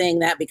for saying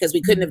that, because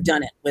we couldn't have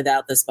done it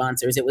without the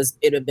sponsors. It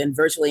would have been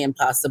virtually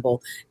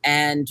impossible.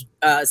 And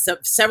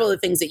several of the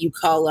things that you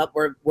call up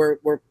were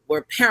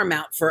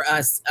paramount for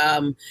us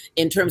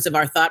in terms of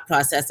our thought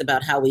process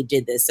about how we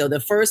did this. So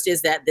the first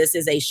is that this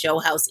is a show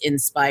house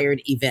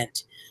inspired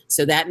event.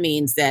 So that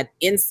means that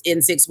in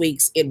 6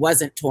 weeks, it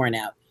wasn't torn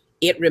out.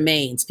 It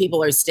remains.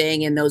 People are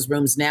staying in those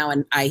rooms now.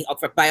 And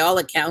by all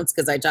accounts,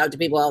 because I talk to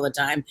people all the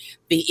time,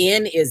 the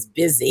inn is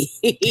busy.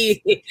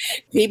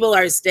 People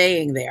are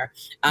staying there.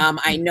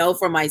 I know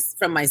from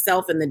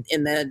myself in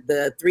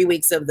the 3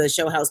 weeks of the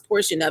show house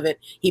portion of it,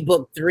 he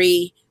booked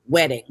 3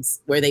 weddings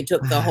where they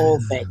took the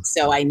whole thing.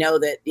 So I know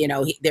that,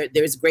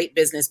 there's great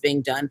business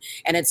being done,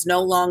 and it's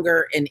no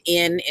longer an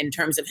inn in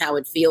terms of how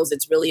it feels.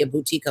 It's really a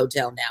boutique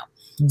hotel now.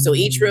 So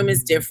each room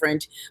is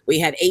different. We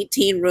had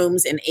 18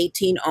 rooms and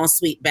 18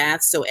 ensuite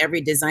baths. So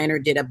every designer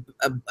did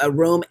a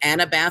room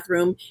and a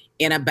bathroom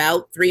in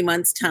about 3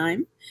 months'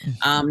 time,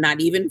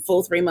 not even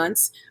full 3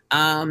 months.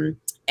 And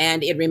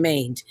it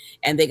remained.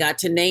 And they got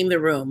to name the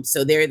room.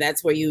 So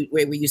that's where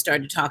you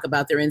started to talk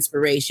about their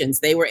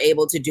inspirations. They were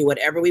able to do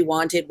whatever we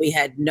wanted. We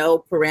had no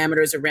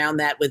parameters around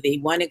that, with the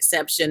one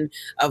exception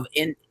of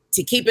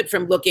to keep it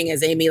from looking,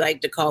 as Amy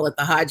liked to call it,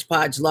 the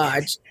hodgepodge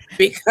lodge,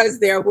 because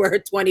there were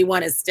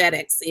 21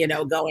 aesthetics,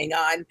 going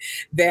on.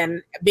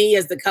 Then me,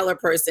 as the color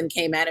person,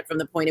 came at it from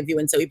the point of view.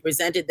 And so we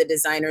presented the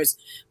designers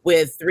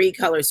with 3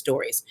 color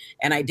stories.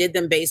 And I did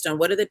them based on,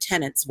 what are the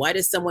tenets? Why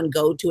does someone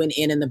go to an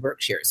inn in the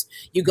Berkshires?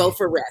 You go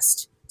for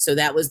rest. So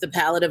that was the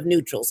palette of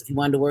neutrals, if you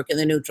wanted to work in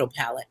the neutral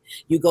palette.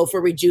 You go for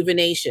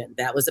rejuvenation.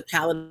 That was a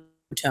palette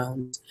of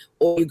tones.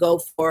 Or you go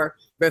for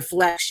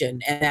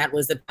reflection, and that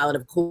was the palette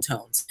of cool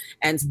tones.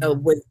 And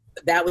so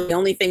that was the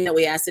only thing that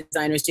we asked the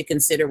designers to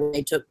consider when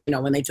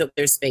they took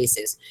their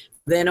spaces.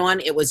 Then on,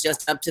 it was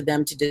just up to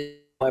them to do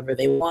whatever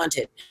they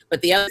wanted.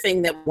 But the other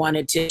thing that we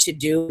wanted to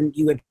do, and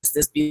you addressed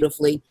this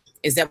beautifully,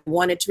 is that we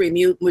wanted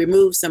to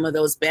remove some of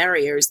those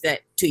barriers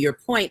that, to your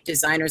point,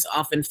 designers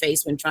often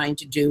face when trying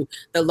to do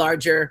the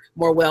larger,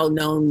 more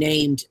well-known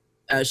named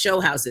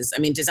show houses. I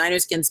mean,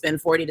 designers can spend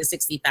 $40,000 to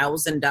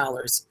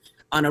 $60,000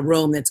 on a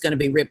room that's going to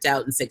be ripped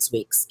out in 6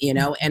 weeks,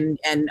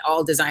 and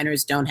all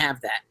designers don't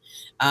have that.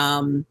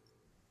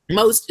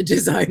 Most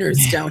designers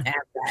don't have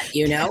that,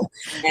 you know?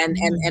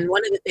 And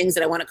one of the things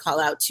that I want to call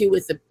out too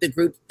with the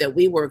group that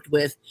we worked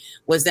with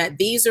was that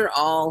these are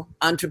all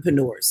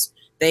entrepreneurs.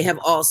 They have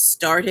all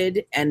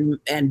started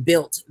and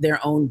built their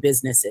own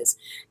businesses.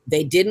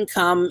 They didn't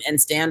come and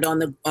stand on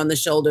the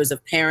shoulders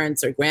of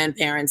parents or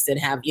grandparents that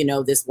have, you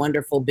know, this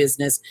wonderful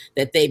business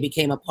that they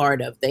became a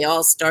part of. They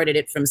all started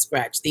it from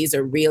scratch. These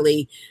are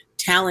really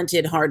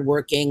talented,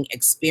 hardworking,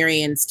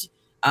 experienced,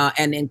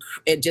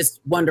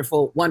 just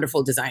wonderful,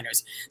 wonderful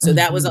designers. So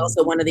that was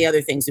also one of the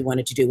other things we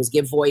wanted to do, was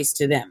give voice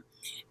to them.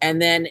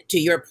 And then to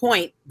your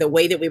point, the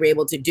way that we were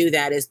able to do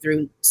that is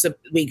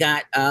we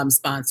got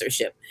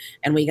sponsorship,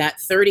 and we got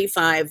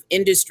 35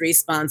 industry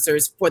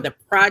sponsors for the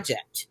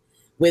project,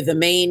 with the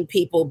main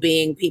people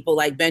being people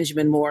like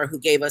Benjamin Moore, who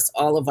gave us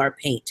all of our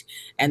paint,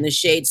 and the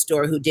Shade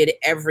Store, who did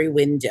every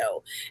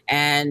window,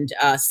 and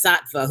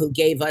Satva, who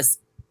gave us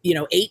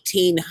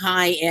 18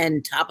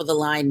 high-end,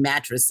 top-of-the-line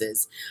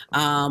mattresses.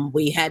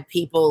 We had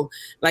people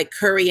like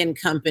Curry and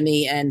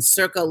Company and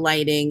Circle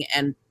Lighting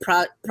and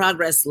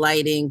Progress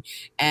Lighting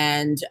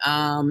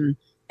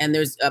and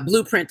there's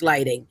Blueprint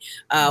Lighting.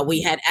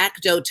 We had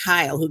Acto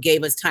Tile, who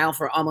gave us tile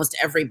for almost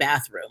every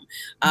bathroom.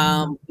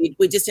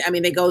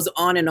 It goes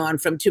on and on,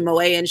 from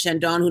Tumoe and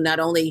Shandon, who not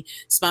only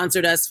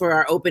sponsored us for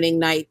our opening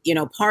night,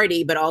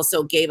 party, but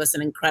also gave us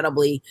an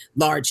incredibly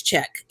large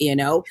check,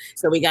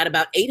 So we got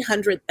about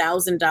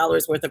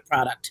 $800,000 worth of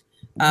product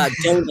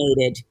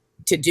donated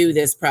to do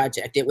this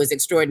project. It was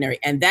extraordinary.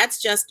 And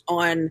that's just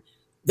on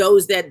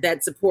those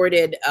that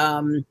supported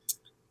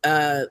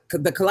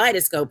the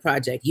Kaleidoscope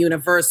Project,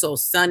 Universal,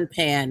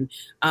 Sunpan,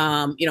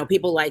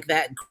 people like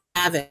that,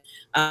 Gravit,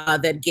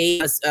 that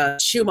gave us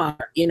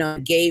Schumacher,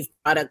 gave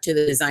product to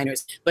the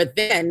designers. But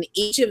then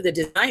each of the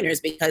designers,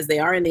 because they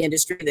are in the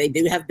industry, they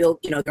do have built,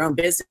 their own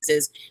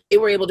businesses. They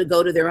were able to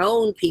go to their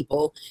own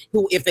people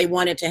who, if they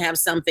wanted to have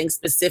something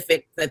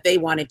specific that they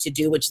wanted to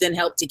do, which then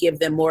helped to give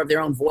them more of their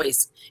own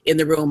voice in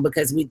the room.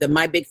 Because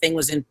my big thing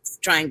was in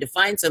trying to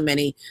find so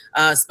many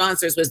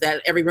sponsors was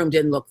that every room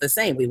didn't look the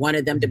same. We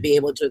wanted them to be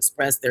able to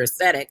express their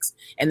aesthetics,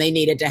 and they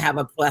needed to have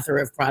a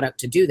plethora of product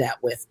to do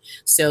that with.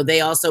 So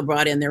they also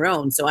brought in their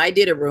own. So I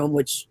did a room,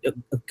 which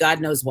God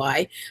knows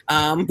why,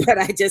 but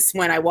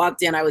when I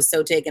walked in, I was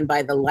so taken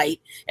by the light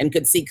and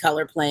could see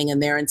color playing in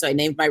there. And so I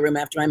named my room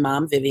after my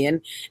mom,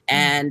 Vivian.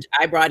 And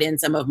I brought in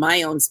some of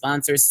my own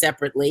sponsors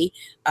separately,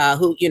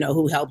 who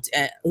helped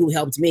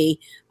me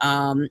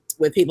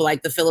with people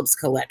like the Phillips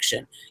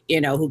Collection,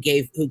 who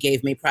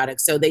gave me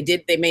products. So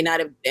they may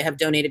not have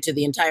donated to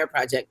the entire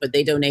project, but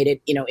they donated,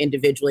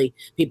 individually.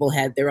 People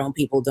had their own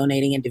people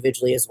donating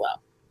individually as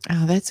well.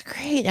 Oh, that's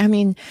great. I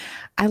mean,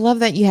 I love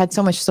that you had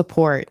so much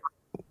support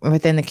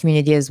within the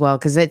community as well,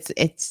 because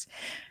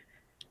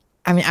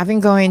I've been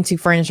going to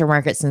furniture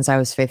markets since I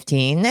was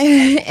 15.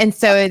 And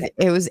so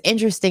it was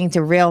interesting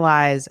to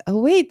realize,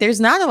 oh, wait, there's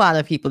not a lot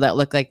of people that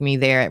look like me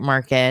there at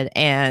market.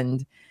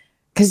 And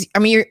because,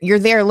 you're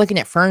there looking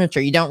at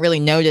furniture. You don't really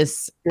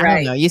notice. Right. I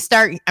don't know. You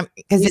start,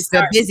 because it's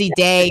a busy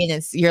day,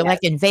 and you're like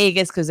in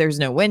Vegas because there's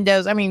no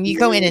windows. You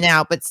go in and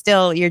out, but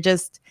still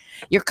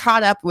you're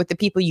caught up with the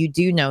people you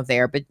do know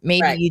there, but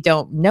maybe you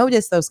don't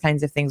notice those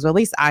kinds of things. Well, at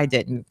least I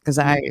didn't, because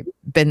I've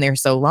been there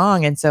so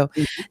long. And so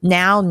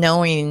now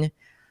knowing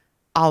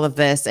all of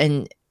this,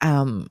 and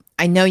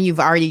I know you've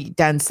already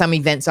done some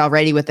events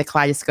already with the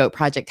Kaleidoscope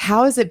Project.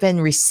 How has it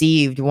been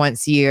received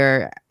once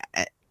you're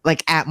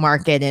at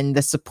market, and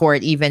the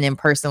support even in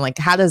person?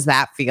 How does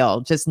that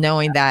feel? Just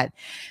knowing that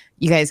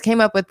you guys came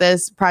up with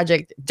this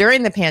project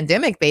during the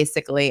pandemic,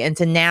 basically, and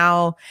to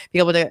now be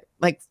able to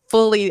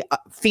fully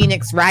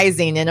Phoenix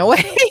rising in a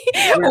way,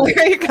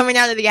 where you're coming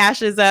out of the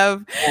ashes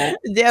of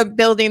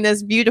building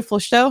this beautiful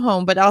show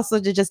home, but also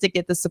to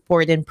get the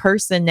support in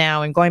person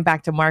now and going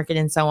back to market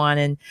and so on.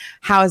 And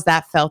how has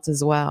that felt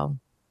as well?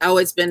 Oh,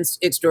 it's been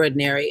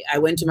extraordinary. I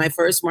went to my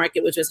first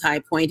market, which was High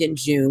Point, in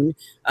June.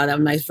 That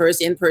was my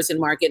first in-person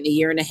market in a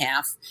year and a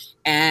half.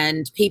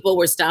 And people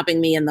were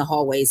stopping me in the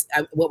hallways.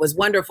 What was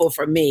wonderful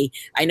for me,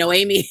 I know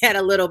Amy had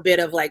a little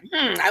bit of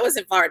I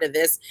wasn't part of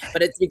this,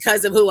 but it's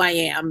because of who I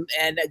am.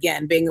 And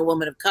again, being a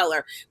woman of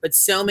color, but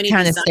so many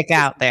kind of stick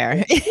out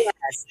there.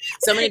 Yes,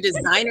 so many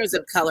designers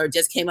of color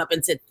just came up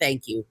and said,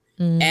 thank you.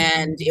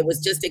 And it was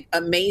just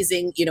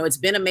amazing. It's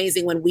been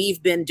amazing when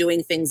we've been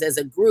doing things as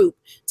a group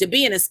to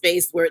be in a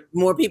space where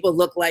more people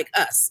look like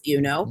us,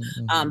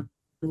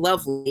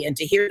 lovely. And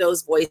to hear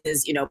those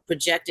voices,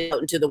 projected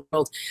out into the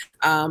world.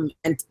 And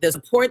the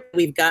support that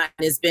we've gotten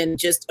has been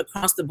just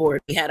across the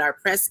board. We had our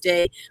press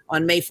day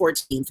on May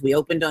 14th. We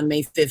opened on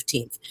May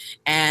 15th.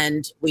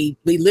 And we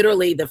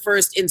literally, the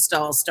first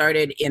install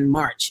started in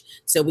March.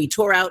 So we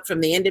tore out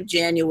from the end of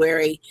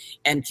January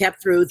and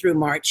kept through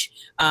March.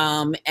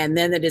 And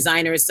then the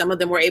designers, some of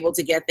them were able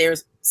to get there.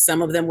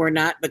 Some of them were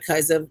not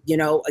because of,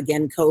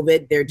 again,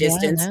 COVID, their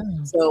distance.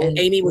 So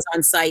Amy was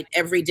on site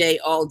every day,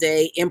 all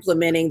day,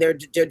 implementing their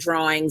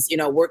drawings,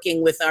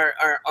 working with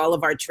all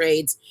of our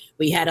trades.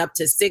 We had up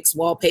to 6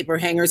 wallpaper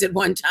hangers at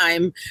one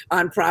time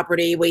on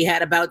property. We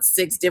had about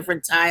 6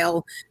 different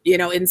tile,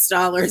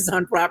 installers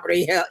on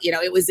property.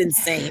 It was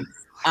insane.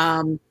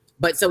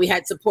 But so we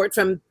had support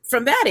from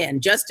that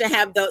end, just to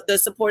have the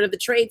support of the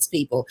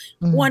tradespeople,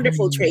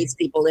 wonderful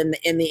tradespeople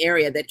in the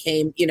area that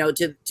came,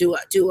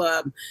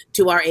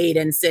 to our aid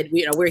and said,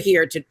 we're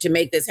here to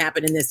make this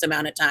happen in this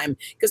amount of time.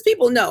 Because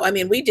people know, I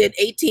mean, we did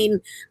 18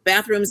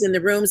 bathrooms in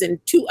the rooms and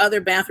 2 other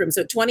bathrooms,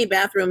 so 20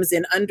 bathrooms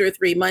in under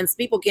 3 months.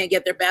 People can't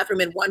get their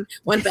bathroom in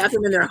one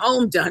bathroom in their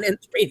home done in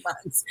 3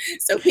 months.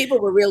 So people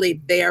were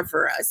really there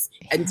for us,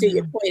 and to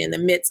your point, in the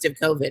midst of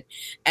COVID.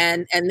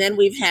 And then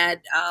we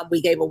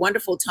gave a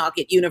wonderful talk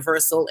at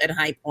Universal at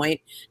High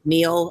Point.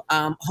 Neil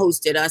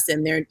hosted us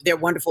in their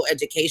wonderful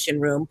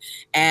education room,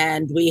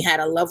 and we had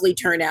a lovely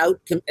turnout,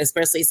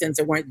 especially since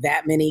there weren't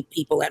that many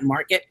people at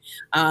Market.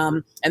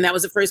 And that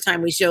was the first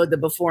time we showed the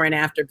before and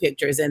after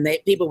pictures, and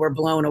people were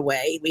blown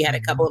away. We had a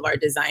couple of our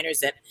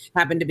designers that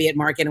happened to be at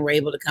Market and were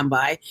able to come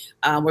by.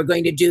 We're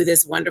going to do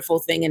this wonderful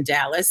thing in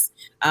Dallas,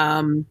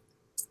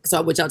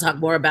 which I'll talk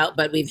more about.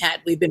 But we've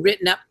been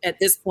written up at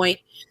this point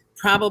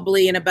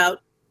probably in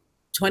about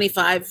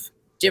 25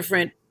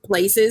 different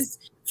places.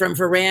 From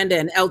Veranda,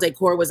 and El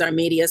Decor was our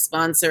media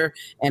sponsor,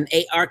 and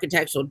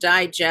Architectural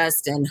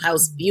Digest and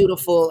House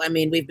Beautiful. I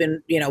mean, we've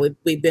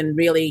been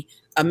really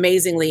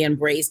amazingly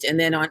embraced, and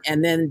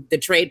then the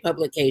trade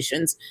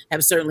publications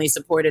have certainly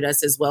supported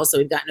us as well. So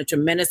we've gotten a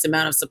tremendous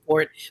amount of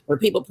support where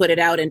people put it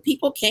out and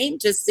people came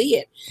to see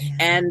it.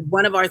 And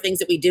one of our things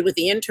that we did with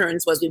the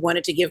interns was we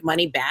wanted to give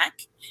money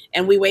back,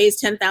 and we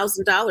raised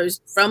 $10,000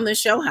 from the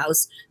show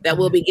house that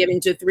we'll be giving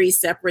to 3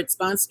 separate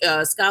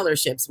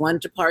scholarships, one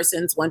to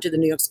Parsons, one to the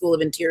New York School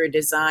of Interior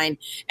Design,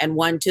 and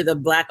one to the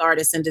Black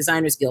Artists and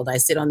Designers Guild. I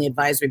sit on the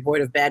advisory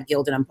board of Bad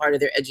Guild, and I'm part of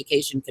their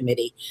education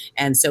committee.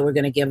 And so we're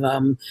going to give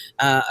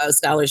a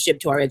scholarship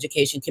to our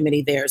education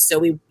committee there. So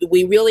we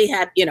really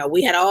had,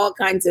 we had all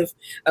kinds of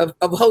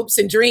hopes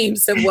and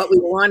dreams of what we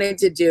wanted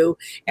to do.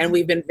 And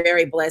we've been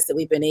very blessed that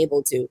we've been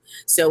able to.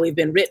 So we've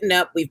been written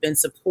up, we've been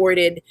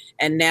supported,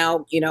 and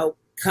now,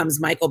 comes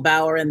Michael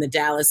Bauer and the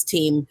Dallas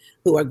team,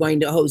 who are going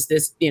to host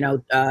this,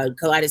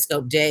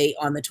 Kaleidoscope Day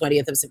on the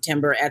 20th of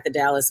September at the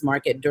Dallas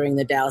Market during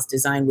the Dallas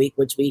Design Week,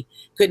 which we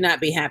could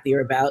not be happier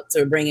about.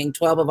 So we're bringing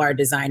 12 of our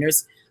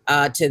designers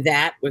to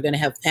that. We're going to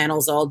have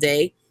panels all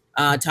day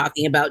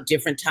talking about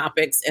different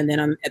topics. And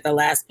then at the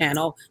last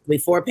panel, there'll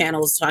be 4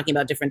 panels talking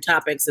about different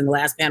topics. And the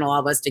last panel, all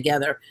of us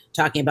together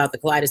talking about the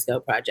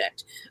Kaleidoscope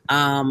Project.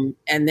 And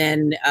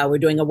then we're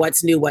doing a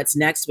What's New, What's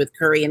Next with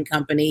Curry and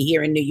Company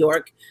here in New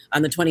York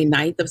on the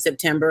 29th of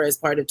September as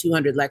part of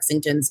 200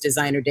 Lexington's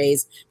Designer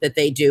Days that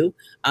they do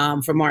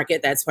for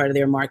Market. That's part of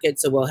their market.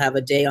 So we'll have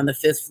a day on the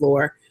 5th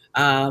floor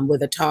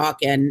with a talk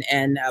and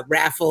a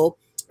raffle.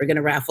 We're going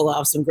to raffle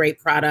off some great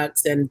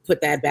products and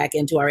put that back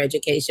into our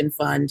education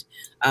fund.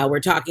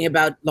 We're talking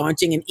about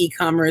launching an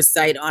e-commerce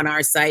site on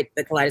our site,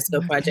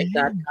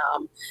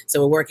 thekaleidoscopeproject.com.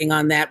 So we're working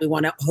on that. We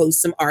want to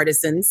host some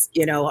artisans,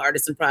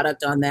 artisan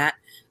product on that.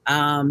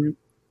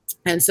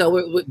 And so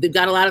we've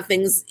got a lot of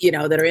things,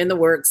 that are in the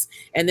works.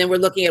 And then we're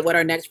looking at what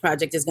our next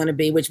project is going to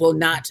be, which will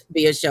not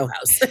be a show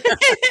house.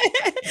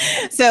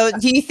 So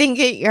do you think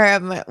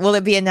will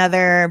it be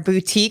another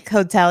boutique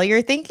hotel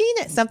you're thinking?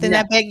 Something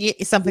that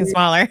big, something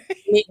smaller?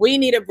 We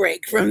need a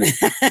break from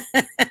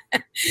that.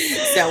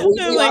 So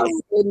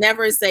we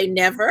never say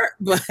never,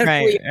 but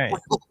we are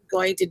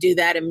going to do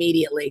that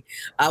immediately.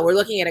 We're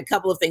looking at a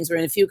couple of things. We're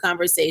in a few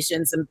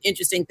conversations. Some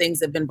interesting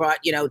things have been brought,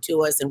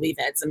 to us, and we've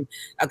had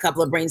a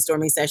couple of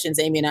brainstorming sessions,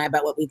 Amy and I,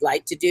 about what we'd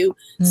like to do.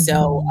 Mm-hmm.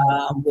 So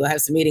we'll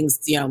have some meetings,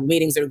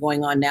 meetings are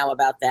going on now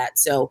about that.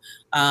 So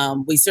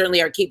we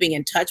certainly are keeping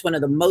in touch. One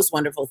of the most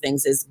wonderful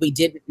things is we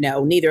didn't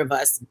know,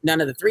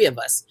 none of the 3 of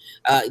us,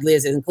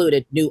 Liz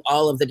included, knew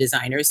all of the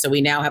designers. So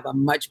we now have a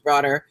much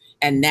broader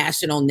and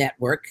national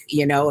network,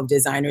 of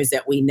designers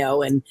that we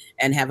know and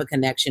have a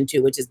connection to,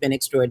 which has been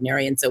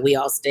extraordinary. And so we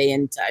all stay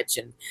in touch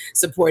and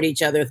support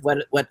each other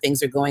with what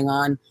things are going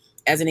on.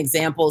 As an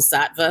example,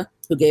 Satva,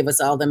 who gave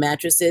us all the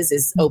mattresses,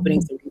 is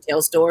opening some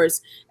retail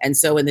stores. And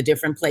so in the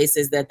different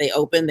places that they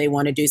open, they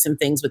want to do some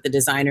things with the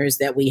designers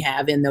that we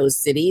have in those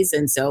cities.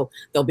 And so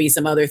there'll be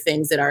some other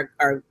things that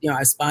our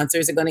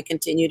sponsors are going to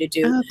continue to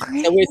do. Oh,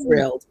 great. So we're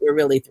thrilled. We're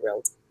really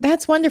thrilled.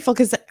 That's wonderful,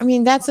 because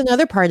that's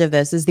another part of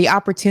this is the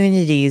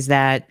opportunities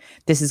that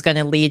this is going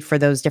to lead for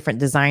those different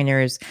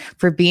designers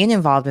for being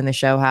involved in the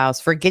show house,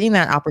 for getting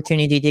that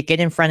opportunity to get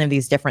in front of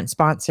these different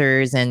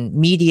sponsors and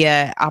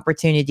media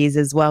opportunities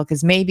as well.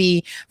 Because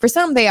maybe for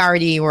some, they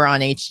already were on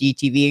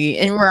HGTV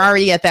and we're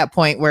already at that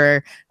point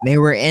where they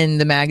were in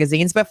the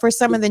magazines. But for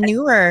some of the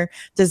newer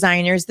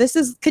designers,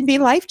 this can be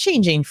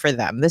life-changing for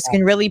them. This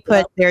can really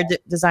put their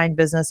design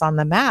business on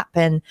the map.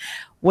 And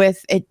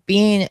with it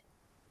being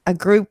a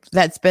group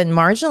that's been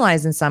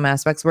marginalized in some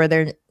aspects where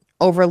they're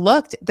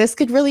overlooked, this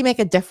could really make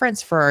a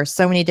difference for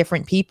so many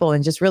different people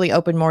and just really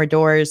open more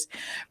doors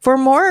for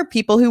more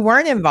people who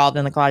weren't involved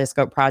in the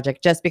Kaleidoscope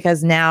Project, just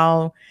because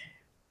now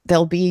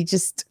there'll be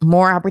just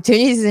more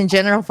opportunities in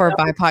general for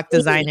BIPOC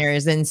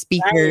designers and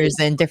speakers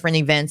and different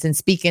events and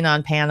speaking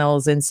on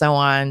panels and so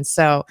on.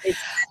 So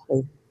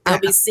they'll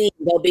be seen,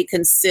 they'll be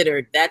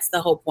considered. That's the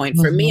whole point.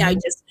 For me, I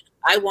just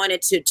I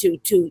wanted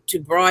to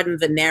broaden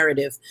the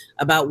narrative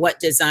about what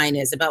design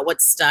is, about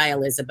what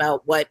style is,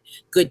 about what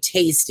good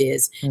taste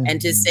is,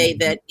 and to say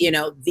that, you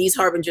know, these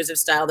harbingers of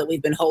style that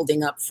we've been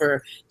holding up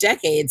for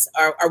decades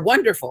are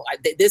wonderful.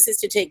 This is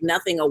to take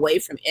nothing away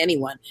from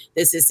anyone.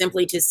 This is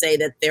simply to say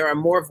that there are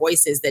more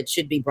voices that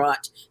should be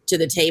brought to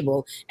the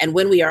table. And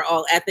when we are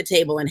all at the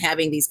table and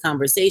having these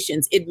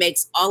conversations, it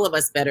makes all of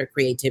us better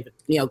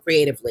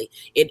creatively.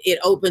 It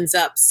opens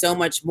up so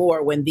much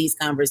more when these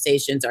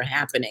conversations are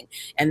happening.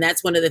 And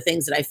that's one of the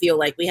things that I feel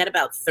like we had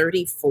about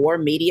 34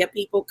 media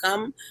people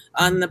come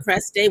on the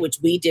press day, which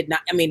we did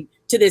not, I mean,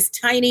 to this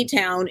tiny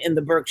town in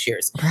the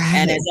Berkshires. Right.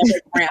 And as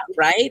Everett Brown,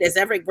 right? As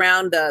Everett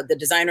Brown, the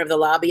designer of the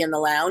lobby and the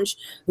lounge,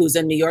 who's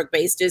a New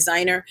York-based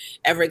designer,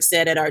 Everett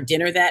said at our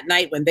dinner that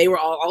night, when they were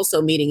all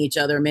also meeting each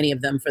other, many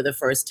of them for the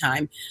first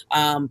time,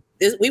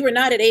 we were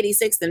not at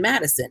 86th and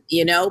Madison.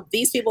 You know,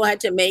 these people had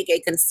to make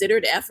a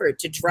considered effort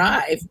to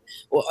drive,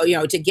 you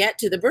know, to get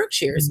to the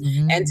Berkshires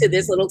and to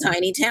this little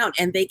tiny town.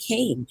 And they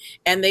came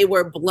and they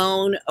were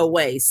blown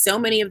away. So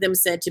many of them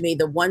said to me,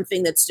 the one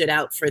thing that stood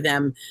out for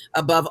them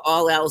above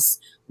all else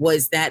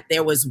was that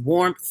there was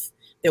warmth,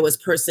 there was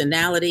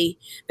personality.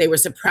 They were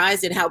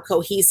surprised at how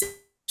cohesive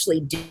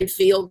actually did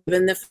feel,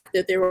 given the fact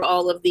that there were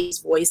all of these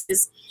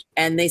voices.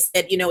 And they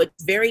said, you know,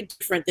 it's very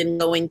different than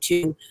going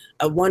to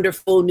a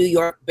wonderful New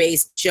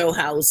York-based show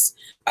house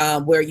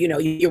where, you know,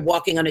 you're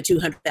walking on a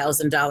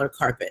 $200,000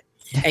 carpet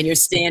and you're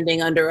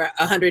standing under a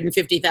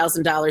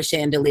 $150,000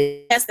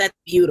 chandelier. Yes, that's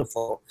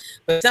beautiful.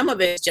 But some of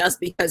it is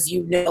just because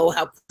you know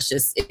how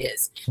precious it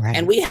is. Right.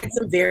 And we had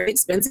some very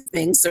expensive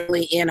things,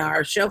 certainly in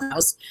our show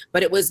house,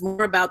 but it was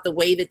more about the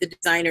way that the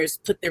designers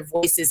put their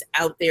voices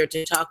out there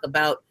to talk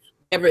about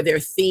whatever their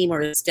theme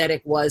or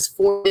aesthetic was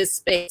for this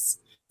space.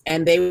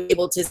 And they were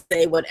able to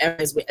say whatever,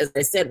 as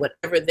I said,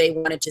 whatever they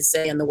wanted to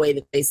say in the way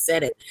that they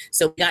said it.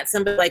 So we got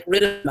somebody like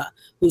Ridhima,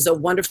 who's a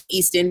wonderful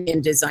East Indian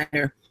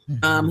designer,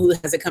 who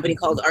has a company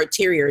called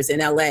Arteriors in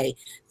LA.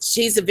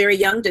 She's a very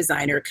young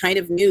designer, kind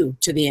of new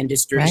to the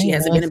industry. Right, she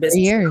hasn't been in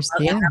business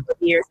for a couple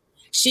of years.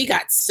 She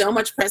got so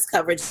much press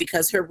coverage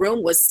because her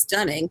room was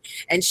stunning.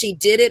 And she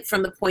did it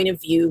from the point of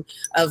view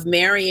of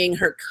marrying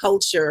her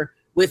culture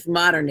with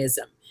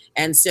modernism.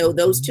 And so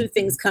those two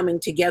things coming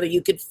together,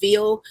 you could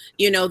feel,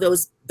 you know,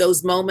 those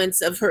moments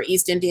of her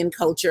East Indian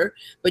culture,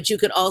 but you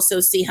could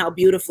also see how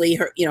beautifully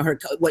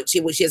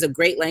she has a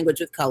great language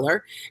with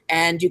color,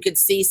 and you could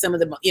see some of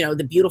the, you know,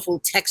 the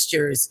beautiful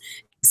textures,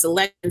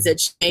 selections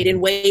that she made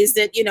in ways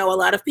that, you know, a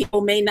lot of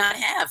people may not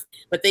have,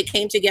 but they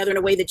came together in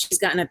a way that she's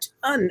gotten a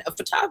ton of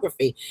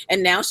photography.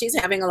 And now she's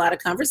having a lot of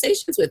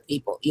conversations with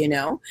people, you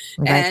know,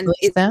 and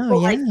it's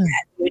like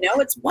that, you know,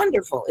 it's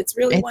wonderful. It's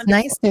really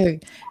wonderful. Nice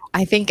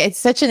I think it's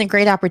such a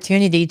great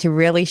opportunity to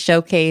really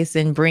showcase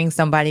and bring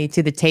somebody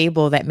to the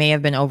table that may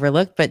have been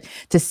overlooked, but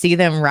to see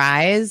them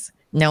rise,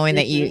 knowing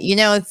that you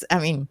know, it's,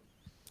 I mean,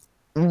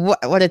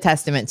 what a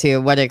testament to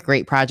what a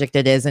great project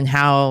it is and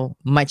how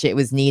much it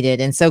was needed.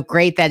 And so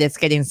great that it's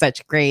getting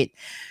such great,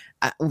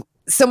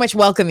 so much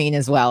welcoming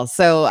as well.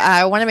 So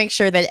I want to make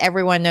sure that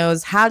everyone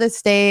knows how to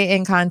stay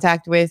in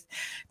contact with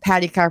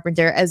Patti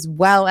Carpenter as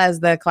well as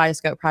the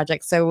Kaleidoscope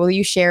Project. So will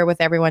you share with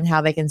everyone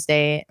how they can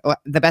stay, or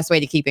the best way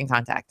to keep in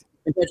contact?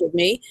 In touch with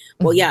me?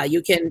 Well, yeah,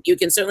 you can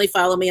certainly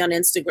follow me on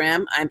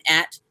Instagram. I'm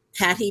at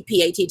Patti,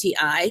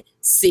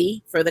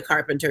 P-A-T-T-I-C for the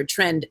Carpenter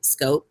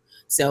Trendscope.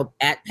 So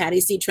at Patti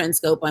C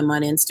Trendscope, I'm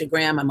on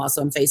Instagram. I'm also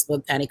on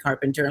Facebook, Patti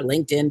Carpenter,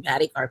 LinkedIn,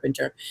 Patti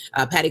Carpenter,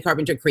 Patti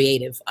Carpenter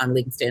Creative on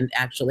LinkedIn,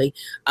 actually.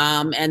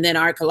 And then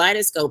our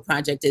Kaleidoscope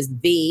project is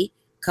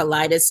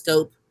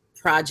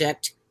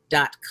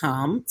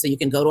thekaleidoscopeproject.com. So you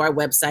can go to our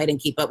website and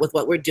keep up with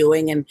what we're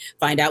doing and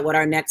find out what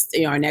our next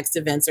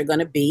events are going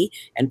to be.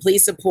 And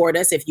please support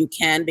us if you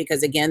can,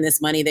 because again, this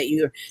money that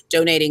you're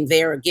donating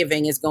there or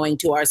giving is going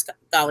to our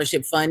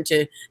scholarship fund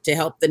to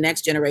help the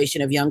next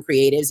generation of young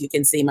creatives. You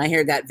can see my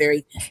hair got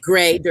very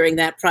gray during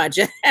that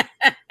project.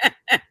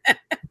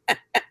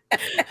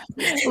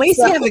 At least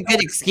you have a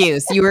good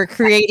excuse. You were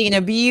creating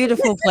a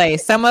beautiful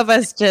place. Some of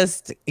us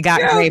just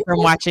got gray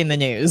from watching the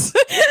news.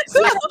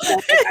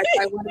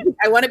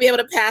 I want to be able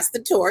to pass the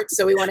torch.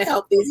 So we want to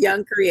help these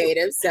young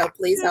creatives. So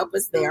please help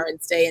us there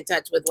and stay in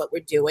touch with what we're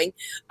doing.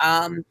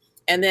 And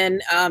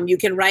then you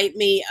can write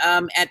me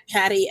at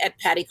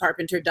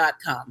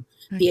Patti@patticarpenter.com.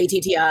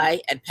 P-A-T-T-I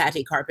at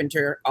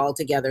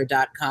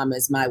patticarpenteraltogether.com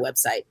is my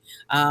website.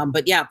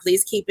 But yeah,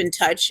 please keep in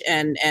touch.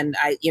 And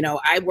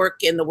I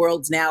work in the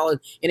world now,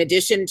 in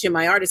addition to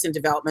my artisan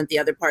development, the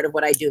other part of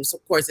what I do,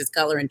 of course, is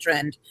color and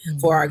trend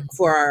for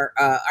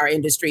our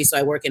industry. So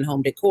I work in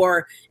home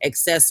decor,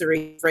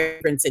 accessory,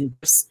 fragrance, and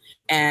gifts.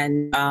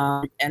 And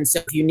so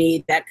if you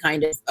need that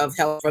kind of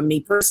help from me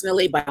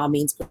personally, by all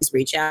means, please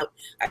reach out.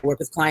 I work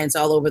with clients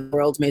all over the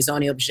world.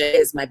 Maison Objet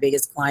is my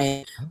biggest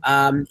client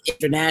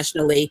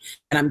internationally.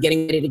 And I'm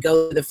getting ready to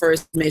go to the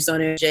first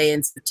Maison Objet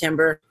in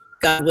September,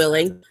 God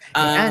willing.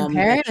 In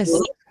Paris.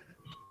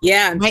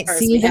 Yeah. Might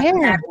see you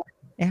there.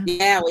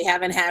 Yeah, we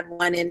haven't had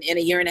one in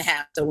a year and a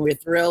half. So we're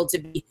thrilled to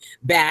be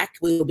back.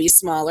 We will be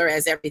smaller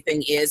as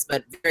everything is,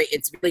 but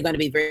it's really going to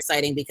be very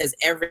exciting because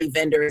every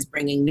vendor is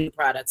bringing new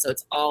products. So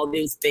it's all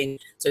new things.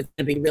 So it's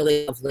going to be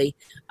really lovely.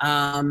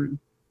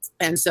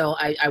 And so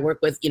I work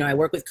with, I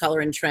work with Color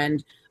and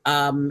Trend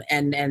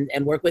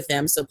and work with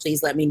them. So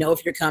please let me know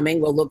if you're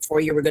coming. We'll look for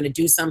you. We're going to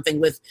do something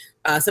with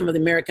some of the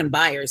American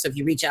buyers. So if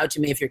you reach out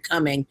to me, if you're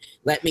coming,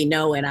 let me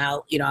know and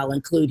I'll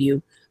include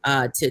you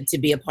to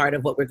be a part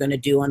of what we're going to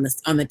do on the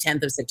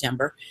 10th of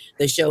September.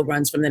 The show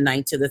runs from the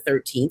 9th to the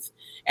 13th.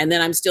 And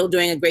then I'm still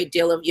doing a great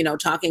deal of,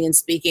 talking and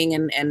speaking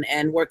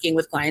and working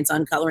with clients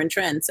on Color and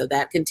Trend. So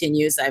that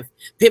continues. I've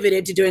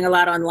pivoted to doing a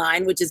lot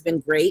online, which has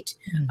been great.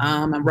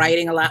 I'm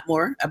writing a lot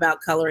more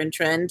about Color and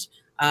Trend.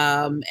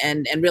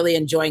 And really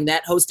enjoying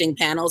that, hosting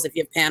panels. If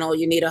you have panel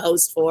you need a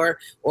host for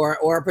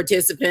or a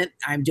participant,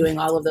 I'm doing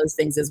all of those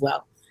things as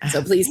well.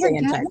 So please stay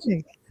in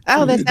touch.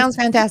 Oh, that sounds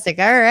fantastic.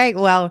 All right.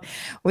 Well,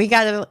 we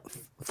got a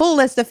full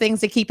list of things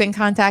to keep in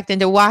contact and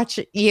to watch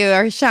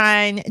your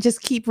shine,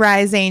 just keep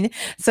rising.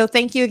 So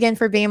thank you again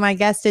for being my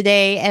guest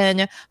today,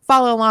 and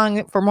follow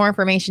along for more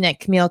information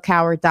at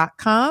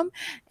CamilleCoward.com.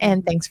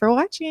 And thanks for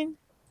watching.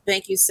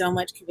 Thank you so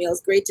much, Camille.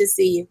 It's great to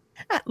see you.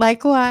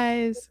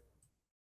 Likewise.